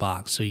drop-down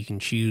box. So you can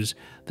choose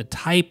the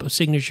type of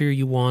signature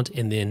you want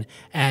and then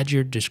add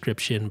your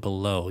description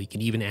below. You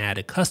can even add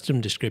a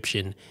custom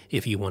description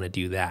if you want to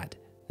do that.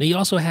 Now you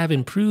also have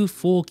improved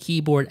full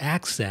keyboard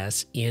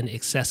access in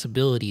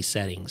accessibility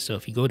settings. So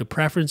if you go to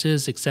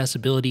Preferences,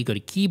 Accessibility, go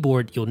to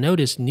Keyboard, you'll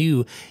notice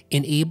new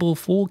Enable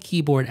Full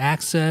Keyboard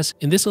Access.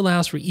 And this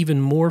allows for even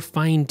more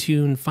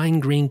fine-tuned,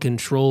 fine-grained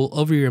control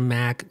over your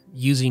Mac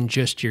using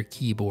just your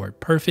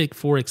keyboard. Perfect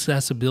for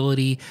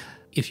accessibility.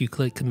 If you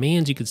click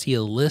Commands, you can see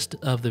a list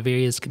of the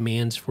various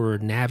commands for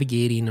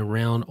navigating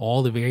around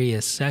all the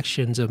various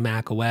sections of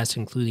macOS,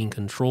 including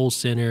Control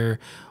Center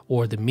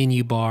or the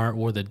menu bar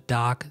or the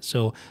dock.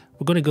 So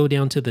We're going to go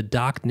down to the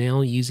dock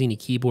now using a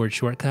keyboard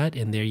shortcut,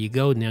 and there you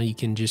go. Now you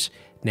can just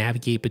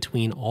navigate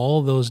between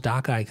all those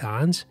dock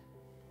icons,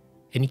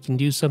 and you can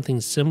do something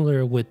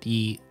similar with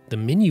the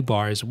menu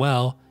bar as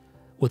well,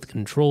 with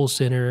Control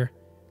Center,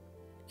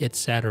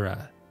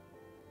 etc.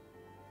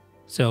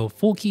 So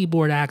full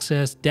keyboard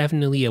access,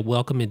 definitely a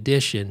welcome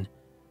addition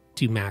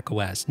to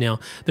macOS. Now,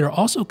 there are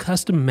also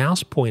custom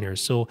mouse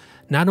pointers. So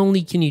not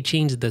only can you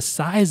change the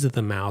size of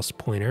the mouse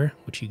pointer,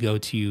 which you go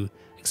to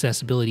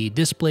Accessibility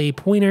Display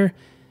Pointer,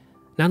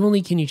 not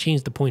only can you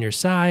change the pointer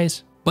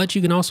size, but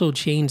you can also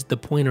change the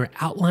pointer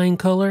outline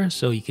color.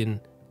 So you can,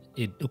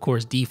 it of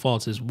course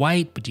defaults as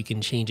white, but you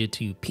can change it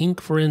to pink,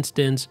 for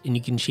instance, and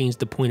you can change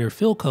the pointer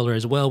fill color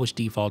as well, which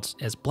defaults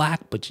as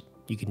black, but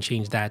you can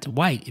change that to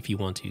white if you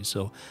want to.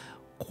 So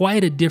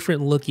quite a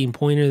different looking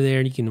pointer there.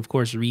 And you can of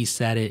course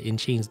reset it and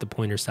change the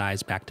pointer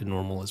size back to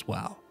normal as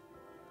well.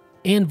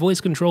 And voice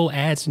control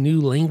adds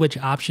new language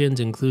options,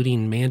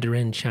 including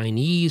Mandarin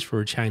Chinese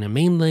for China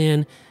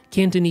mainland,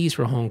 Cantonese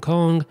for Hong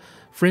Kong,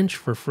 French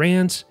for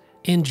France,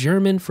 and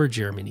German for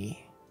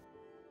Germany.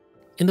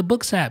 And the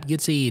Books app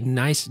gets a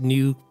nice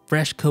new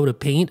fresh coat of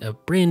paint, a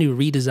brand new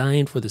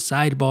redesign for the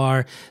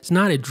sidebar. It's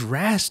not a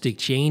drastic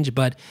change,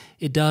 but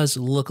it does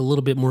look a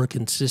little bit more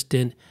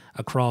consistent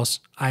across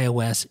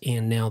iOS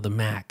and now the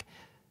Mac.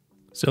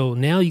 So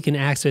now you can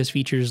access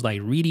features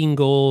like reading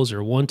goals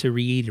or want to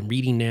read and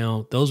reading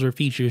now. Those were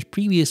features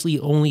previously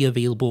only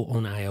available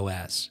on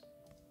iOS.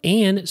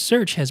 And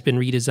search has been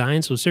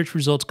redesigned, so search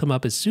results come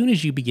up as soon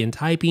as you begin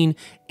typing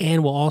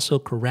and will also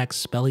correct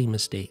spelling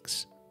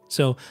mistakes.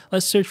 So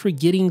let's search for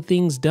getting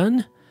things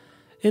done.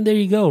 And there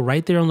you go,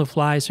 right there on the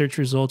fly, search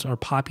results are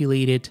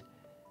populated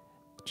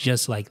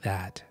just like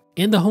that.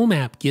 And the Home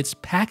app gets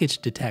package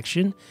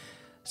detection.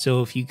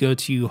 So if you go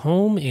to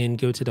Home and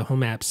go to the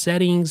Home app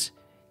settings,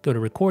 go to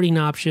recording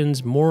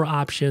options, more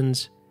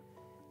options,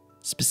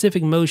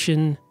 specific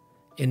motion,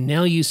 and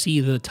now you see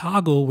the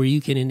toggle where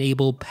you can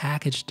enable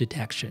package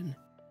detection.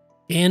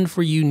 And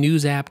for you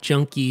news app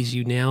junkies,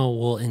 you now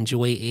will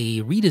enjoy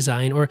a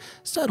redesign or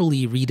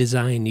subtly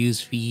redesigned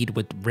news feed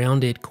with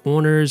rounded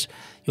corners.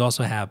 You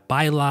also have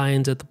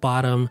bylines at the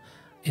bottom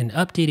and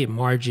updated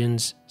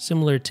margins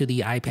similar to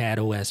the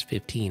iPadOS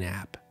 15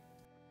 app.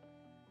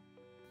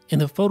 And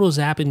the Photos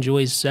app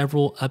enjoys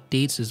several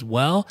updates as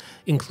well,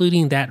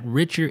 including that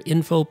richer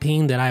info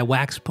pane that I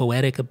waxed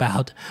poetic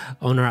about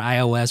on our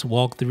iOS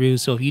walkthrough.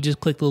 So if you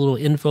just click the little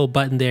info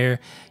button there,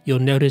 you'll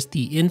notice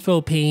the info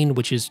pane,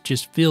 which is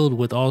just filled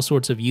with all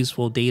sorts of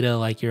useful data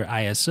like your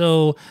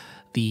ISO,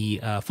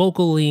 the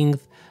focal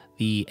length,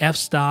 the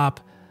f-stop,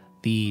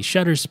 the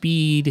shutter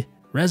speed,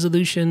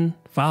 resolution,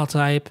 file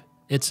type,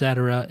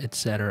 etc.,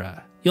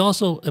 etc. You'll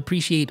also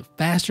appreciate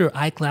faster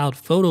iCloud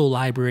photo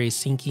library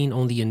syncing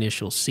on the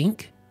initial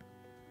sync.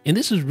 And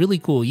this is really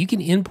cool. You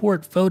can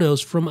import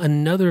photos from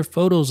another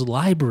photos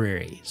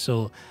library.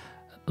 So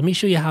let me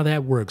show you how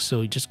that works.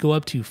 So you just go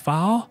up to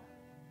File,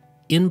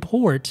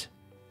 Import,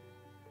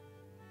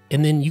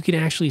 and then you can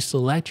actually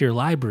select your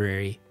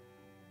library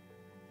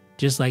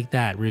just like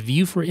that.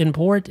 Review for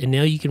import, and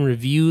now you can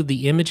review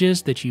the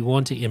images that you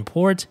want to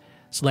import.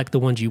 Select the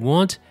ones you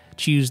want,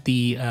 choose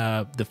the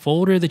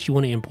folder that you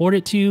want to import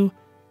it to,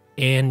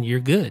 and you're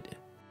good.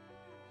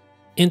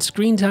 And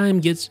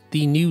ScreenTime gets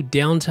the new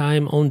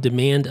downtime on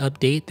demand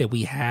update that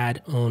we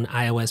had on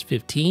iOS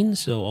 15.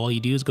 So all you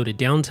do is go to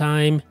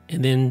downtime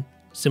and then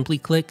simply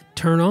click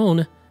turn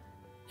on,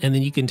 and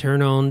then you can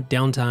turn on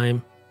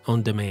downtime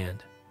on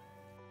demand.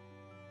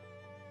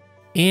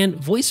 And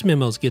Voice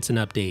Memos gets an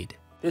update.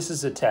 This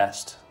is a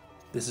test.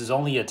 This is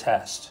only a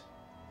test.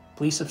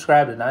 Please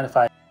subscribe to 9 to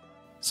 5.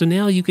 So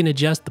now you can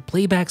adjust the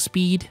playback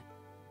speed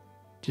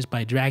just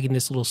by dragging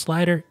this little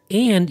slider,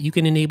 and you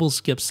can enable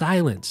skip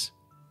silence.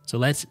 So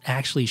let's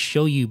actually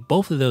show you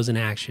both of those in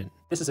action.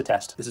 This is a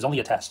test. This is only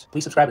a test.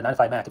 Please subscribe to 9 to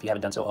 5 Mac if you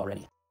haven't done so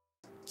already.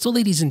 So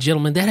ladies and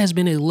gentlemen, that has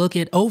been a look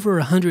at over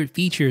 100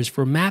 features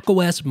for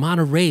macOS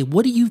Monterey.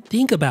 What do you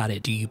think about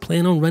it? Do you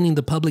plan on running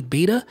the public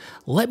beta?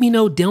 Let me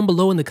know down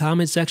below in the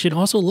comment section.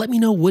 Also, let me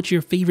know what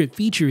your favorite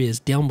feature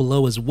is down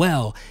below as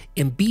well.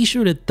 And be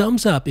sure to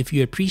thumbs up if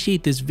you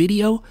appreciate this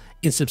video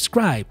and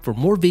subscribe for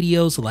more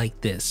videos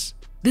like this.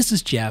 This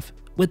is Jeff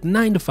with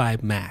 9 to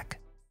 5 Mac.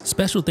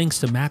 Special thanks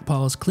to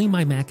MacPaws Clean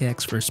My Mac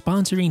X for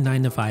sponsoring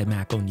 9 to 5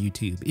 Mac on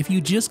YouTube. If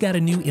you just got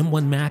a new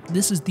M1 Mac,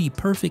 this is the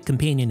perfect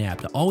companion app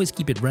to always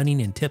keep it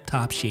running in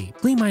tip-top shape.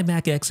 Clean My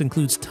Mac X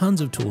includes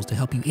tons of tools to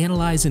help you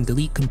analyze and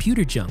delete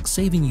computer junk,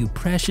 saving you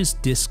precious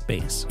disk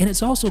space. And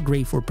it's also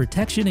great for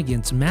protection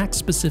against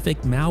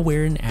Mac-specific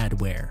malware and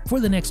adware. For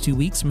the next 2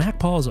 weeks,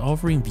 MacPaw is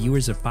offering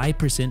viewers a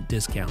 5%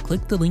 discount.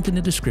 Click the link in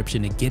the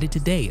description to get it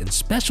today. And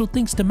special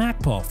thanks to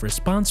MacPaw for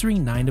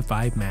sponsoring 9 to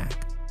 5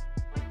 Mac.